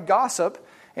sit around and gossip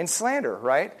and slander,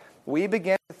 right? We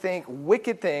begin to think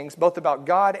wicked things, both about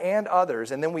God and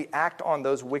others, and then we act on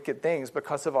those wicked things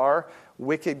because of our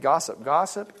wicked gossip.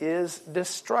 Gossip is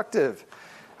destructive.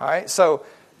 All right, so,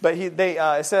 but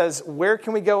it says, where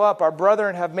can we go up? Our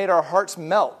brethren have made our hearts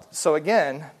melt. So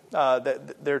again,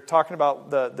 they're talking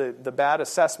about the bad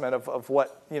assessment of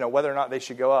what, whether or not they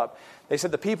should go up. They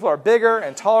said the people are bigger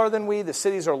and taller than we. The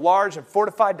cities are large and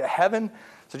fortified to heaven.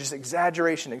 So just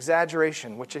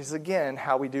exaggeration, which is, again,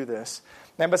 how we do this.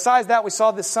 And besides that, we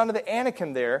saw the son of the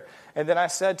Anakim there. And then I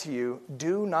said to you,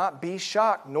 do not be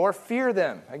shocked, nor fear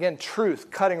them. Again,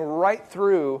 truth cutting right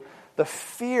through the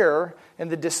fear and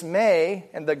the dismay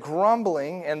and the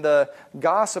grumbling and the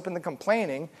gossip and the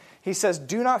complaining. He says,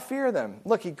 do not fear them.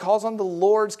 Look, he calls on the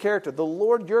Lord's character. The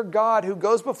Lord your God who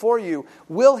goes before you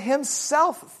will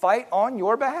himself fight on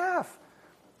your behalf.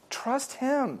 Trust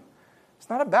him. It's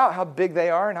not about how big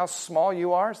they are and how small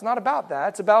you are. It's not about that.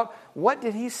 It's about what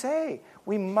did he say?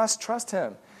 We must trust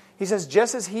him. He says,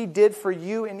 just as he did for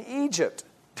you in Egypt.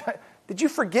 Did you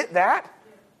forget that?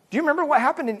 Do you remember what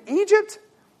happened in Egypt?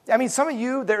 I mean, some of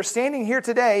you that are standing here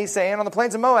today saying on the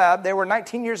plains of Moab, they were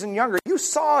 19 years and younger. You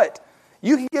saw it.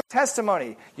 You can give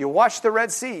testimony. You watched the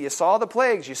Red Sea. You saw the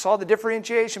plagues. You saw the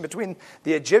differentiation between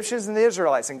the Egyptians and the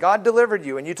Israelites. And God delivered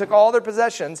you, and you took all their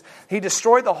possessions. He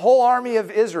destroyed the whole army of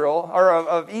Israel, or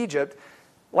of Egypt.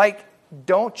 Like,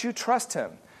 don't you trust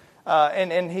him?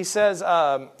 And he says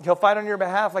he'll fight on your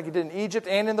behalf like he did in Egypt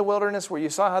and in the wilderness, where you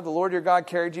saw how the Lord your God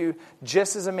carried you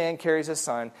just as a man carries his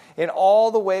son, in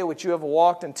all the way which you have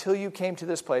walked until you came to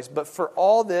this place. But for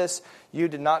all this, you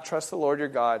did not trust the Lord your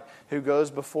God, who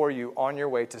goes before you on your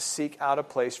way to seek out a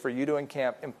place for you to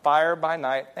encamp in fire by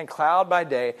night and cloud by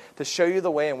day to show you the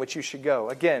way in which you should go.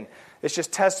 Again, it's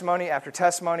just testimony after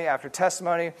testimony after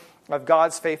testimony of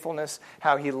God's faithfulness,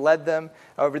 how he led them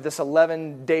over this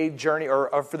 11-day journey,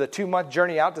 or for the 2-month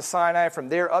journey out to Sinai, from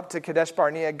there up to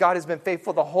Kadesh-Barnea. God has been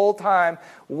faithful the whole time.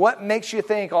 What makes you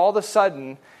think all of a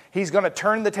sudden he's going to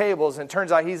turn the tables and it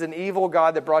turns out he's an evil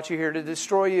God that brought you here to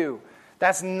destroy you?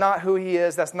 That's not who he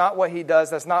is. That's not what he does.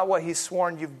 That's not what he's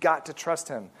sworn. You've got to trust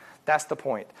him. That's the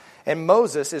point. And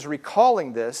Moses is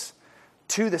recalling this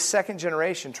to the second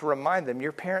generation to remind them,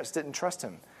 your parents didn't trust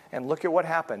him. And look at what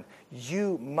happened.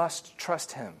 You must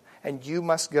trust him. And you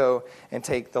must go and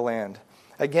take the land.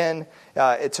 Again,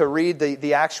 to read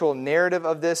the actual narrative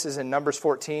of this is in Numbers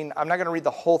 14. I'm not going to read the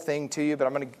whole thing to you, but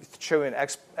I'm going to show you an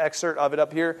excerpt of it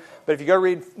up here. But if you go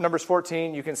read Numbers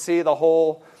 14, you can see the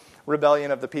whole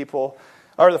rebellion of the people,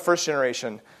 or the first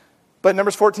generation. But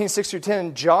Numbers 14, 6 through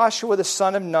 10, Joshua the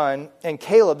son of Nun and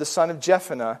Caleb the son of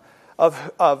Jephunneh,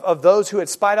 of those who had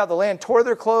spied out the land, tore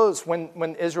their clothes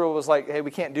when Israel was like, hey,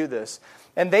 we can't do this.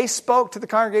 And they spoke to the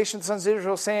congregation of the sons of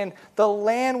Israel, saying, the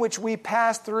land which we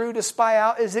passed through to spy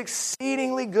out is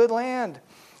exceedingly good land.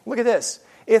 Look at this.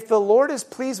 If the Lord is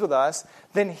pleased with us,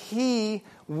 then he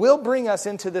will bring us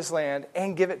into this land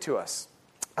and give it to us.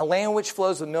 A land which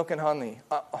flows with milk and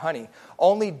honey.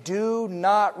 Only do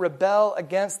not rebel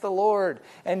against the Lord,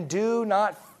 and do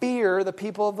not fear the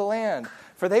people of the land,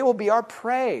 for they will be our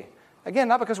prey. Again,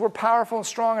 not because we're powerful and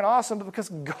strong and awesome, but because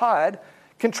God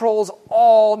controls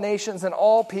all nations and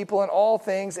all people and all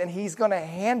things, and he's going to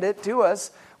hand it to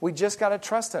us. We just got to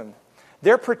trust him.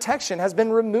 Their protection has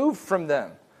been removed from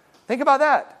them. Think about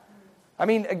that. I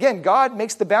mean, again, God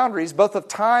makes the boundaries both of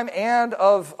time and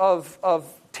of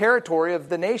territory of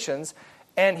the nations,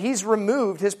 and he's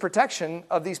removed his protection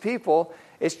of these people.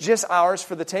 It's just ours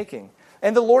for the taking.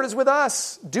 And the Lord is with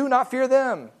us. Do not fear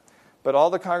them. But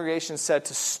all the congregation said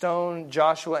to stone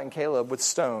Joshua and Caleb with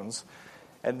stones.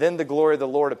 And then the glory of the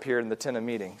Lord appeared in the tent of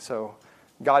meeting. So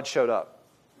God showed up.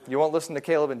 You won't listen to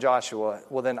Caleb and Joshua?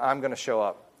 Well, then I'm going to show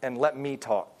up and let me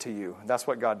talk to you. That's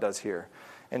what God does here.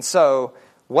 And so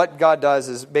what God does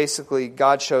is basically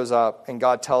God shows up and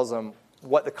God tells them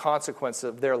what the consequence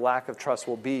of their lack of trust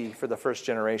will be for the first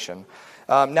generation.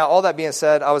 Now, all that being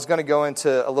said, I was going to go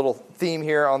into a little theme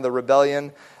here on the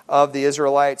rebellion of the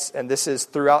Israelites, and this is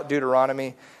throughout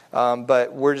Deuteronomy,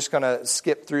 but we're just going to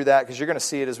skip through that because you're going to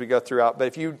see it as we go throughout.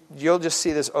 But if you'll just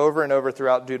see this over and over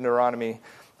throughout Deuteronomy,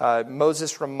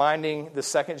 Moses reminding the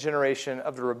second generation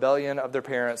of the rebellion of their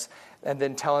parents and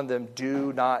then telling them,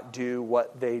 do not do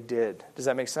what they did. Does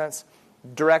that make sense?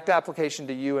 Direct application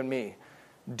to you and me.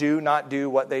 Do not do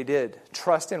what they did.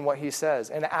 Trust in what he says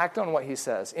and act on what he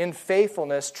says. In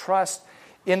faithfulness, trust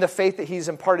in the faith that he's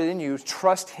imparted in you.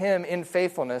 Trust him in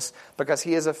faithfulness because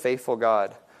he is a faithful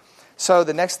God. So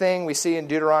the next thing we see in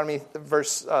Deuteronomy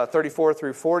verse 34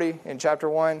 through 40 in chapter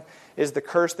 1 is the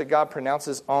curse that God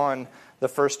pronounces on the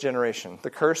first generation.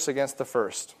 The curse against the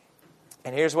first.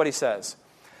 And here's what he says.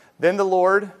 Then the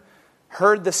Lord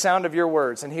heard the sound of your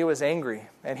words, and he was angry,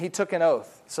 and he took an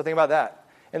oath. So think about that.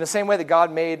 In the same way that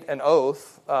God made an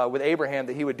oath with Abraham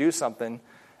that he would do something,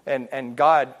 and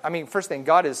God, I mean, first thing,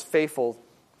 God is faithful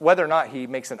whether or not he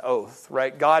makes an oath,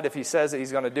 right? God, if he says that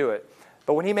he's going to do it.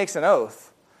 But when he makes an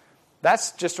oath,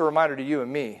 that's just a reminder to you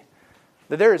and me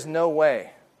that there is no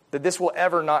way that this will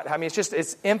ever not, I mean,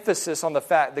 it's emphasis on the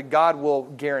fact that God will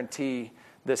guarantee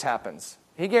this happens.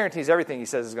 He guarantees everything he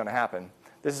says is going to happen.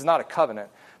 This is not a covenant,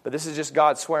 but this is just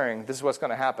God swearing this is what's going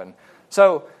to happen.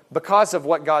 So because of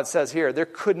what God says here, there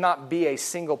could not be a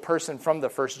single person from the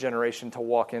first generation to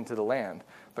walk into the land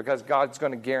because God's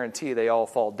going to guarantee they all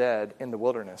fall dead in the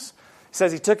wilderness. It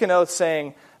says he took an oath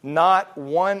saying, not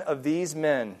one of these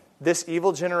men this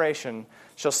evil generation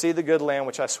shall see the good land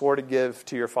which I swore to give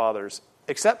to your fathers,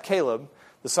 except Caleb,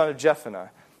 the son of Jephunneh.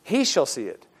 He shall see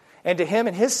it. And to him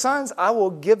and his sons I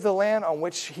will give the land on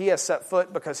which he has set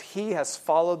foot, because he has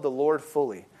followed the Lord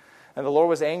fully. And the Lord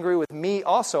was angry with me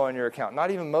also on your account.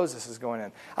 Not even Moses is going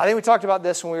in. I think we talked about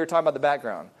this when we were talking about the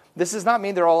background. This does not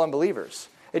mean they're all unbelievers.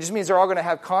 It just means they're all going to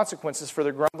have consequences for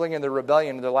their grumbling and their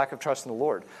rebellion and their lack of trust in the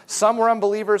Lord. Some were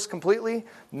unbelievers completely.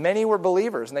 Many were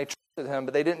believers, and they trusted him,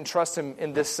 but they didn't trust him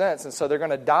in this sense. And so they're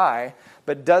going to die,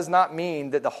 but does not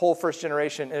mean that the whole first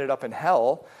generation ended up in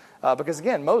hell. Because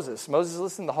again, Moses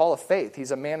is in the hall of faith.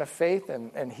 He's a man of faith,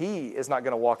 and he is not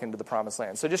going to walk into the promised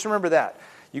land. So just remember that.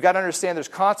 You got to understand there's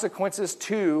consequences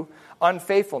to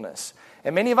unfaithfulness.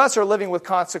 And many of us are living with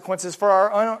consequences for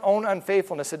our own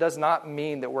unfaithfulness. It does not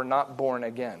mean that we're not born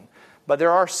again. But there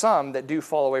are some that do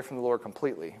fall away from the Lord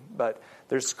completely. But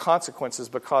there's consequences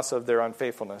because of their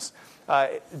unfaithfulness.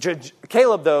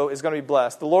 Caleb, though, is going to be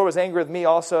blessed. The Lord was angry with me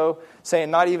also, saying,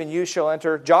 not even you shall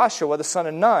enter. Joshua, the son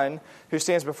of Nun, who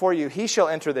stands before you, he shall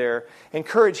enter there.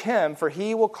 Encourage him, for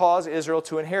he will cause Israel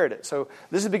to inherit it. So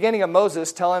this is the beginning of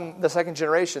Moses telling the second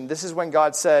generation, this is when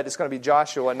God said it's going to be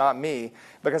Joshua, not me.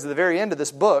 Because at the very end of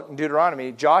this book, in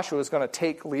Deuteronomy, Joshua is going to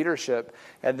take leadership.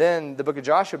 And then the book of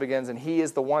Joshua begins, and he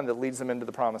is the one that leads them into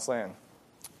the promised land.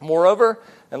 Moreover,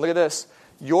 and look at this,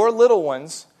 your little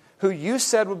ones, who you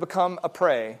said would become a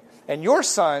prey, and your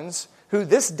sons, who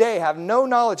this day have no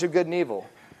knowledge of good and evil.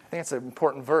 I think it's an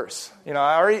important verse. You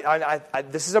know,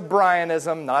 this is a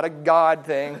Brianism, not a God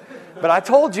thing. But I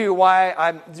told you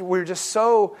why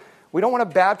we don't want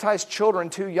to baptize children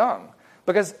too young.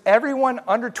 Because everyone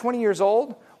under 20 years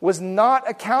old was not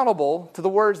accountable to the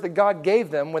words that God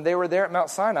gave them when they were there at Mount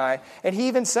Sinai. And he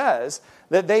even says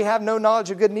that they have no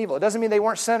knowledge of good and evil. It doesn't mean they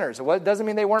weren't sinners. It doesn't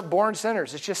mean they weren't born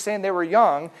sinners. It's just saying they were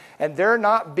young, and they're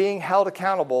not being held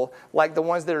accountable like the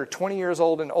ones that are 20 years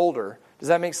old and older. Does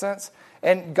that make sense?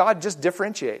 And God just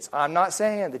differentiates. I'm not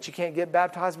saying that you can't get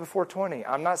baptized before 20.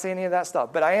 I'm not saying any of that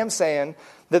stuff. But I am saying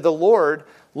that the Lord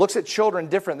looks at children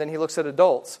different than he looks at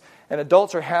adults. And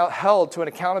adults are held to an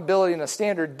accountability and a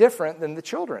standard different than the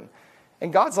children.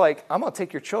 And God's like, I'm going to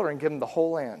take your children and give them the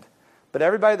whole land. But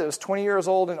everybody that was 20 years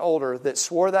old and older that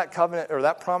swore that covenant or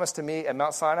that promise to me at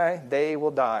Mount Sinai, they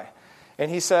will die.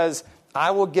 And he says, I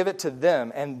will give it to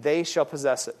them, and they shall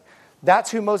possess it.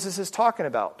 That's who Moses is talking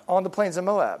about on the plains of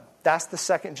Moab. That's the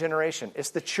second generation.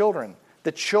 It's the children.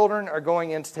 The children are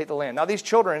going in to take the land. Now, these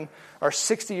children are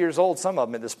 60 years old, some of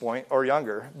them at this point, or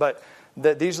younger. But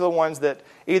these are the ones that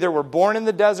either were born in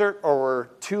the desert or were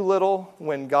too little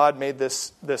when God made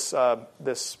this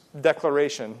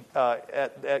declaration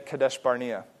at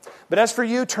Kadesh-Barnea. But as for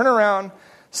you, turn around,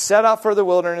 set out for the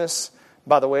wilderness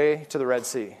by the way to the Red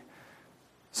Sea.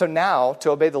 So now, to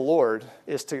obey the Lord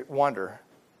is to wander.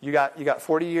 You got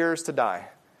 40 years to die.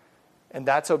 And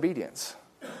that's obedience.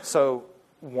 So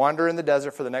wander in the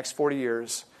desert for the next 40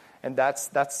 years, and that's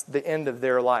the end of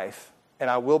their life. And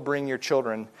I will bring your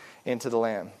children into the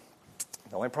land.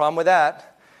 The only problem with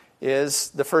that is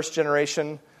the first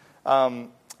generation. This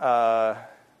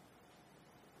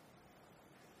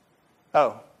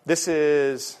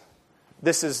is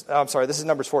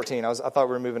Numbers 14. I thought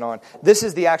we were moving on. This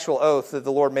is the actual oath that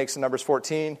the Lord makes in Numbers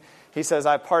 14. He says,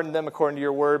 I pardoned them according to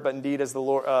your word, but indeed as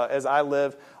I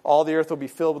live, all the earth will be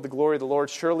filled with the glory of the Lord.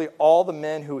 Surely all the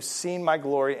men who have seen my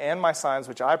glory and my signs,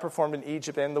 which I performed in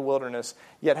Egypt and in the wilderness,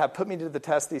 yet have put me to the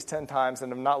test these 10 times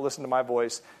and have not listened to my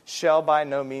voice, shall by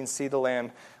no means see the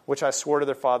land which I swore to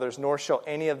their fathers, nor shall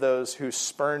any of those who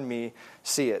spurn me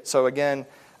see it. So again,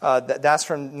 that's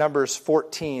from Numbers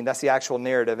 14. That's the actual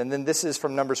narrative. And then this is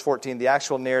from Numbers 14, the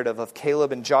actual narrative of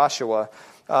Caleb and Joshua.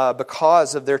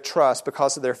 Because of their trust,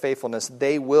 because of their faithfulness,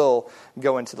 they will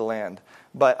go into the land.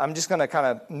 But I'm just going to kind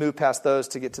of move past those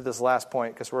to get to this last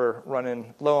point because we're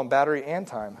running low on battery and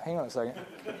time. Hang on a second.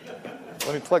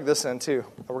 Let me plug this in too.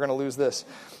 We're going to lose this.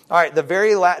 All right, the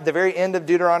very end of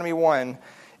Deuteronomy 1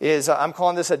 is, I'm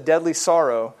calling this a deadly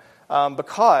sorrow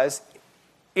because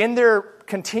in their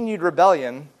continued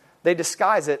rebellion, they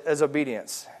disguise it as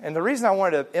obedience. And the reason I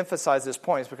wanted to emphasize this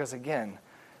point is because, again,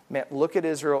 man, look at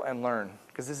Israel and learn,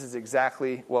 because this is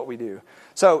exactly what we do.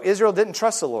 So Israel didn't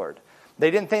trust the Lord.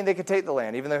 They didn't think they could take the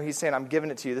land, even though he's saying, I'm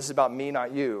giving it to you. This is about me,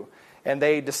 not you. And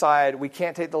they decide, we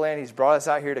can't take the land. He's brought us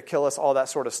out here to kill us, all that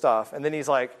sort of stuff. And then he's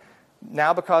like,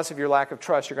 now because of your lack of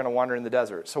trust, you're going to wander in the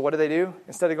desert. So what do?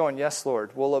 Instead of going, yes,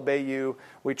 Lord, we'll obey you,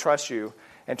 we trust you,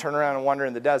 and turn around and wander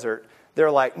in the desert,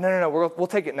 they're like, no, we'll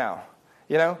take it now.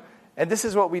 You know? And this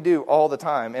is what we do all the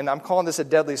time. And I'm calling this a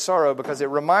deadly sorrow because it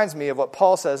reminds me of what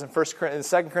Paul says in 2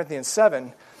 Corinthians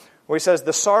 7, where he says,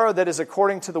 the sorrow that is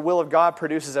according to the will of God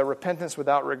produces a repentance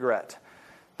without regret.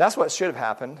 That's what should have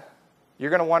happened. You're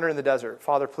going to wander in the desert.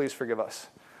 Father, please forgive us.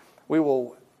 We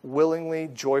will willingly,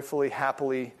 joyfully,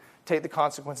 happily take the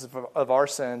consequences of our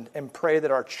sin and pray that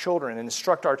our children, and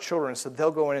instruct our children so they'll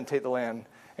go in and take the land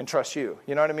and trust you.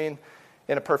 You know what I mean?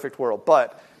 In a perfect world.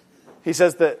 But he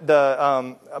says that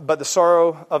but the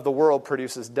sorrow of the world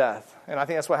produces death. And I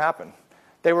think that's what happened.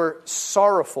 They were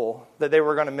sorrowful that they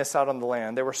were going to miss out on the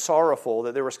land. They were sorrowful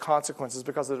that there was consequences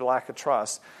because of their lack of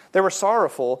trust. They were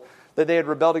sorrowful that they had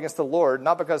rebelled against the Lord,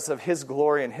 not because of His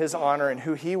glory and His honor and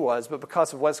who He was, but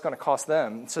because of what it's going to cost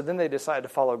them. So then they decided to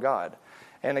follow God.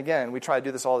 And again, we try to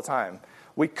do this all the time.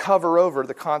 We cover over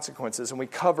the consequences and we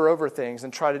cover over things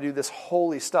and try to do this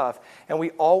holy stuff. And we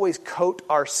always coat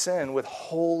our sin with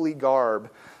holy garb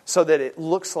so that it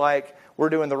looks like we're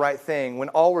doing the right thing, when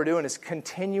all we're doing is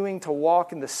continuing to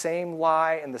walk in the same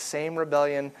lie and the same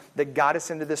rebellion that got us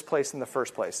into this place in the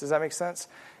first place. Does that make sense?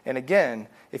 And again,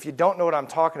 if you don't know what I'm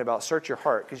talking about, search your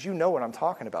heart, because you know what I'm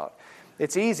talking about.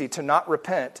 It's easy to not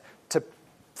repent, to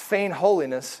feign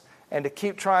holiness, and to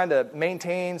keep trying to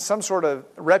maintain some sort of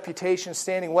reputation,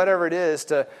 standing, whatever it is,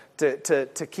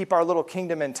 to keep our little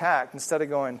kingdom intact, instead of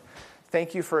going,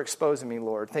 thank you for exposing me,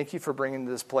 Lord. Thank you for bringing me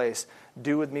to this place.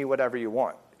 Do with me whatever you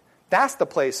want. That's the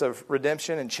place of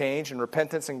redemption and change and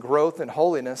repentance and growth and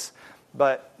holiness.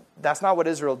 But that's not what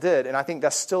Israel did. And I think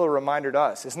that's still a reminder to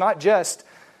us. It's not just,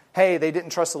 hey, they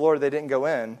didn't trust the Lord, they didn't go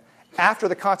in. After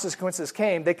the consequences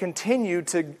came, they continued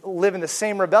to live in the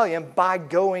same rebellion by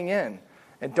going in.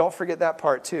 And don't forget that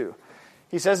part too.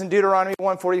 He says in Deuteronomy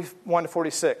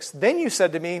 1:41-46, then you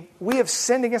said to me, we have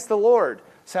sinned against the Lord.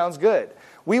 Sounds good.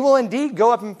 We will indeed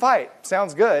go up and fight.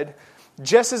 Sounds good.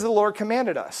 Just as the Lord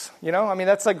commanded us. You know, I mean,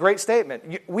 that's a great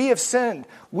statement. We have sinned.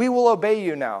 We will obey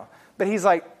you now. But he's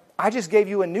like, I just gave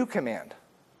you a new command.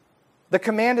 The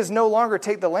command is no longer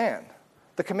take the land.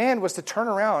 The command was to turn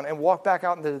around and walk back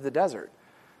out into the desert.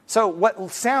 So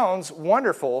what sounds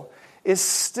wonderful is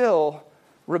still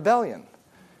rebellion.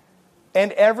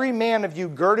 And every man of you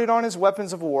girded on his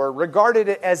weapons of war, regarded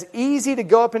it as easy to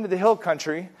go up into the hill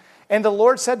country. And the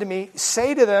Lord said to me,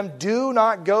 say to them, do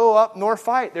not go up nor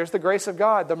fight. There's the grace of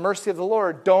God, the mercy of the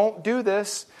Lord. Don't do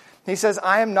this. He says,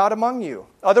 I am not among you.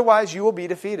 Otherwise, you will be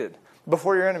defeated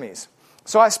before your enemies.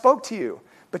 So I spoke to you,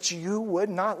 but you would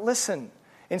not listen.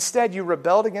 Instead, you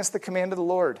rebelled against the command of the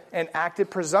Lord and acted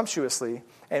presumptuously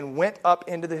and went up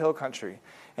into the hill country.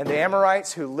 And the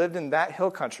Amorites who lived in that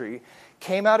hill country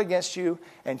came out against you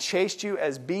and chased you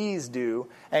as bees do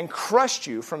and crushed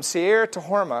you from Seir to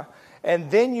Hormah.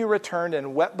 And then you returned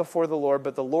and wept before the Lord,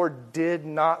 but the Lord did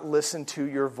not listen to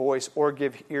your voice or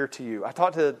give ear to you. I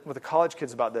talked with the college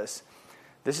kids about this.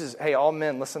 This is, hey, all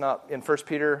men, listen up. In 1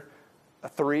 Peter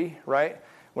 3, right?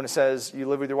 When it says you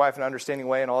live with your wife in an understanding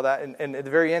way and all that. And at the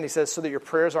very end, he says, so that your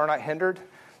prayers are not hindered.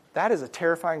 That is a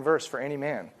terrifying verse for any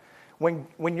man.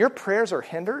 When your prayers are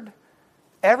hindered,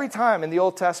 every time in the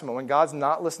Old Testament when God's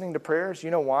not listening to prayers, you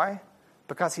know why?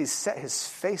 Because He's set His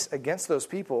face against those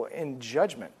people in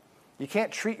judgment. You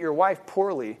can't treat your wife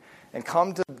poorly and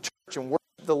come to the church and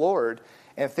worship the Lord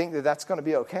and think that that's going to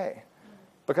be okay.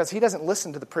 Because He doesn't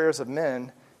listen to the prayers of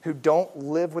men who don't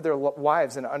live with their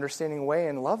wives in an understanding way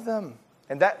and love them.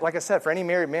 And that, like I said, for any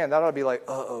married man, that ought to be like,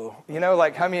 uh-oh. You know,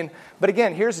 like, I mean, but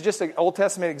again, here's just an Old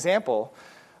Testament example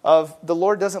of the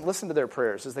Lord doesn't listen to their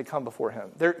prayers as they come before Him.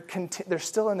 They're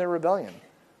still in their rebellion.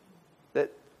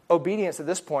 That obedience at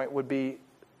this point would be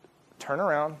turn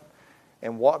around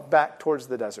and walk back towards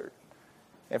the desert.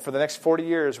 And for the next 40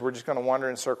 years, we're just going to wander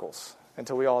in circles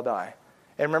until we all die.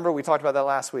 And remember, we talked about that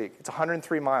last week. It's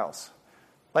 103 miles.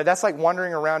 Like that's like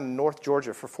wandering around in North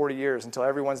Georgia for 40 years until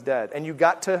everyone's dead. And you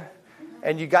got to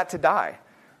die.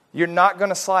 You're not going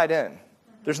to slide in.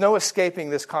 There's no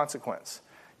escaping this consequence.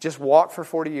 Just walk for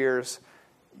 40 years,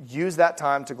 use that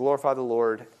time to glorify the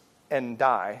Lord, and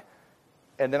die.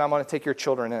 And then I'm going to take your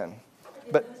children in.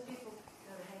 But those people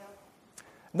go to hell?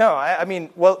 No, I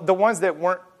mean, well, the ones that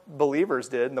weren't believers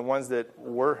did, and the ones that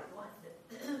were. The ones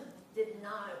that did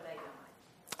not obey God.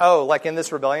 Oh, like in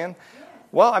this rebellion? Yeah.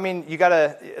 Well, I mean,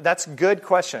 that's a good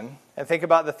question. And think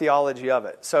about the theology of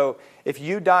it. So if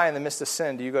you die in the midst of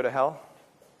sin, do you go to hell?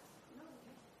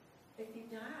 If you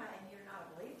die and you're not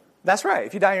a believer. That's right.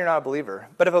 If you die and you're not a believer.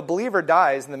 But if a believer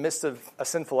dies in the midst of a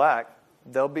sinful act,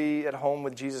 they'll be at home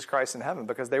with Jesus Christ in heaven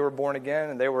because they were born again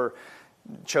and they were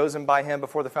chosen by Him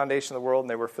before the foundation of the world and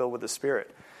they were filled with the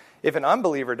Spirit. If an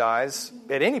unbeliever dies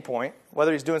at any point,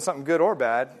 whether he's doing something good or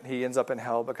bad, he ends up in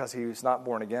hell because he's not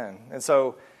born again. And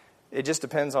so it just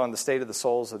depends on the state of the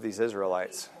souls of these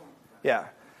Israelites. Yeah.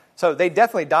 So they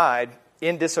definitely died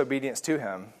in disobedience to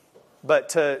Him. But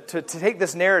to take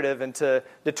this narrative and to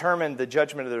determine the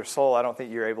judgment of their soul, I don't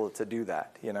think you're able to do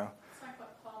that, you know. It's like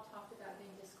what Paul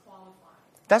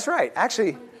That's right.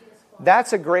 Actually,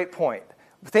 that's a great point.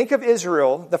 Think of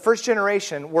Israel, the first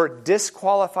generation were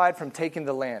disqualified from taking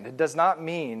the land. It does not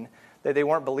mean that they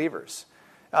weren't believers.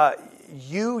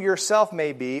 You yourself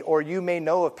may be, or you may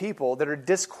know of people that are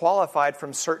disqualified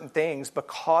from certain things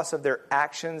because of their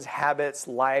actions, habits,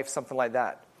 life, something like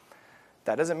that.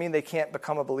 That doesn't mean they can't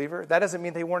become a believer. That doesn't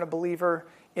mean they weren't a believer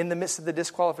in the midst of the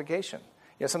disqualification.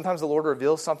 You know, sometimes the Lord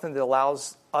reveals something that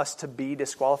allows us to be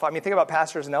disqualified. I mean, think about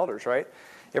pastors and elders, right?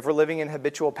 If we're living in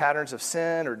habitual patterns of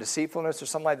sin or deceitfulness or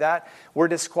something like that, we're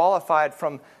disqualified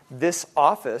from this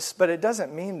office, but it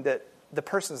doesn't mean that the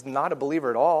person's not a believer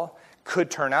at all. Could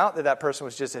turn out that person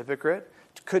was just a hypocrite.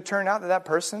 Could turn out that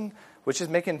person was just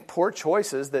making poor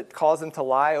choices that caused them to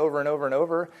lie over and over and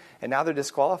over, and now they're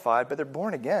disqualified, but they're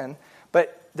born again.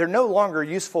 But they're no longer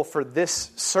useful for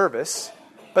this service,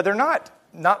 but they're not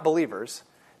believers.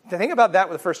 Think about that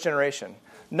with the first generation.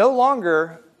 No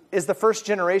longer is the first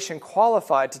generation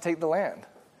qualified to take the land.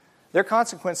 Their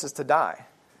consequence is to die.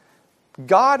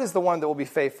 God is the one that will be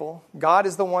faithful. God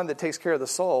is the one that takes care of the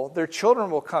soul. Their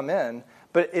children will come in,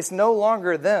 but it's no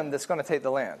longer them that's going to take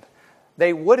the land.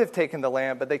 They would have taken the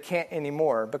land, but they can't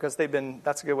anymore because they've been,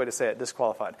 that's a good way to say it,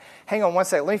 disqualified. Hang on one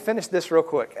second. Let me finish this real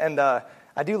quick. And I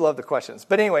do love the questions.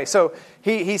 But anyway, so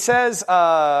he says,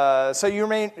 so you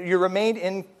remained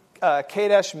in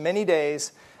Kadesh many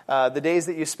days, the days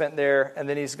that you spent there, and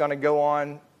then he's going to go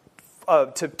on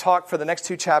to talk for the next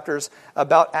 2 chapters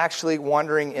about actually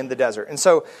wandering in the desert. And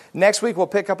so next week we'll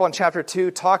pick up on chapter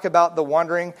 2, talk about the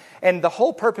wandering. And the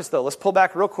whole purpose, though, let's pull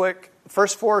back real quick.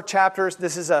 First 4 chapters,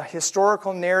 this is a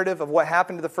historical narrative of what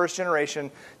happened to the first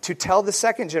generation to tell the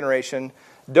second generation,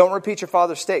 don't repeat your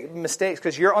father's mistakes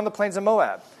because you're on the plains of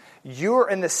Moab. You're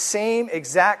in the same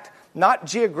exact, not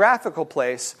geographical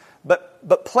place,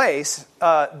 but place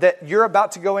that you're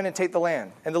about to go in and take the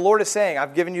land. And the Lord is saying,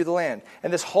 I've given you the land.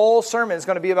 And this whole sermon is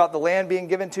going to be about the land being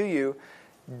given to you.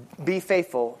 Be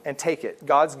faithful and take it.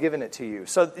 God's given it to you.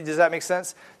 So does that make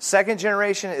sense? Second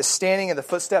generation is standing in the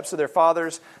footsteps of their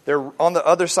fathers. They're on the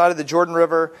other side of the Jordan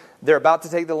River. They're about to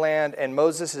take the land. And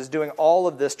Moses is doing all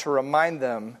of this to remind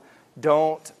them,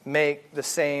 don't make the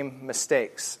same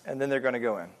mistakes. And then they're going to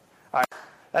go in. All right.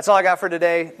 That's all I got for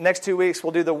today. Next 2 weeks,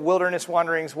 we'll do the wilderness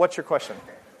wanderings. What's your question?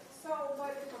 So what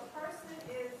if a person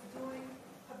is doing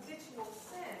habitual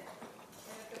sin,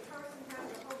 and if the person has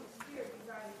the Holy Spirit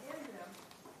residing in them,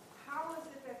 how is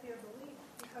it that they're believing?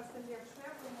 Because then they're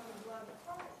trampling on the blood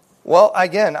of Christ. Well,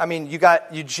 again, I mean,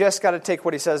 you just got to take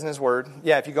what he says in his word.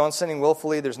 Yeah, if you go on sinning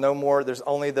willfully, there's no more. There's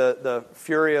only the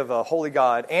fury of a holy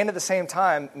God. And at the same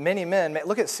time, many men,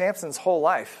 look at Samson's whole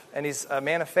life, and he's a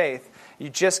man of faith. You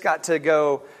just got to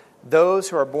go, those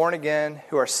who are born again,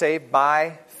 who are saved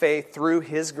by faith through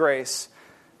his grace,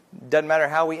 doesn't matter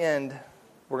how we end,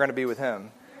 we're going to be with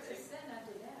him. There's a sin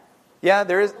unto death. Yeah,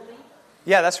 there is.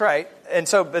 Yeah, that's right. And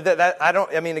so, but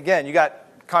again, you got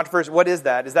controversy. What is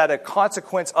that? Is that a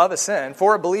consequence of a sin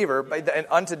for a believer and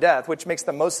unto death, which makes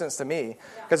the most sense to me,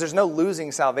 because there's no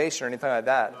losing salvation or anything like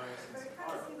that.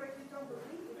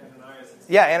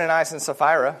 Yeah, Ananias and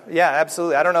Sapphira. Yeah,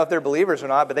 absolutely. I don't know if they're believers or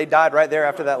not, but they died right there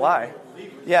after that lie.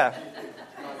 Yeah.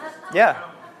 Yeah.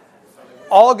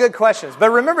 All good questions. But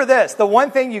remember this, the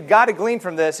one thing you got to glean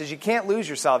from this is you can't lose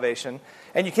your salvation,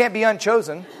 and you can't be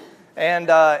unchosen. And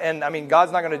I mean,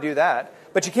 God's not going to do that.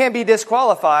 But you can't be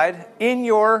disqualified in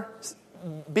your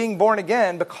being born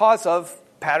again because of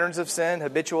patterns of sin,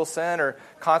 habitual sin, or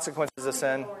consequences of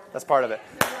sin. That's part of it.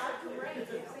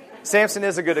 Samson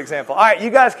is a good example. All right,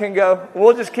 you guys can go.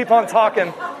 We'll just keep on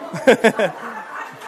talking.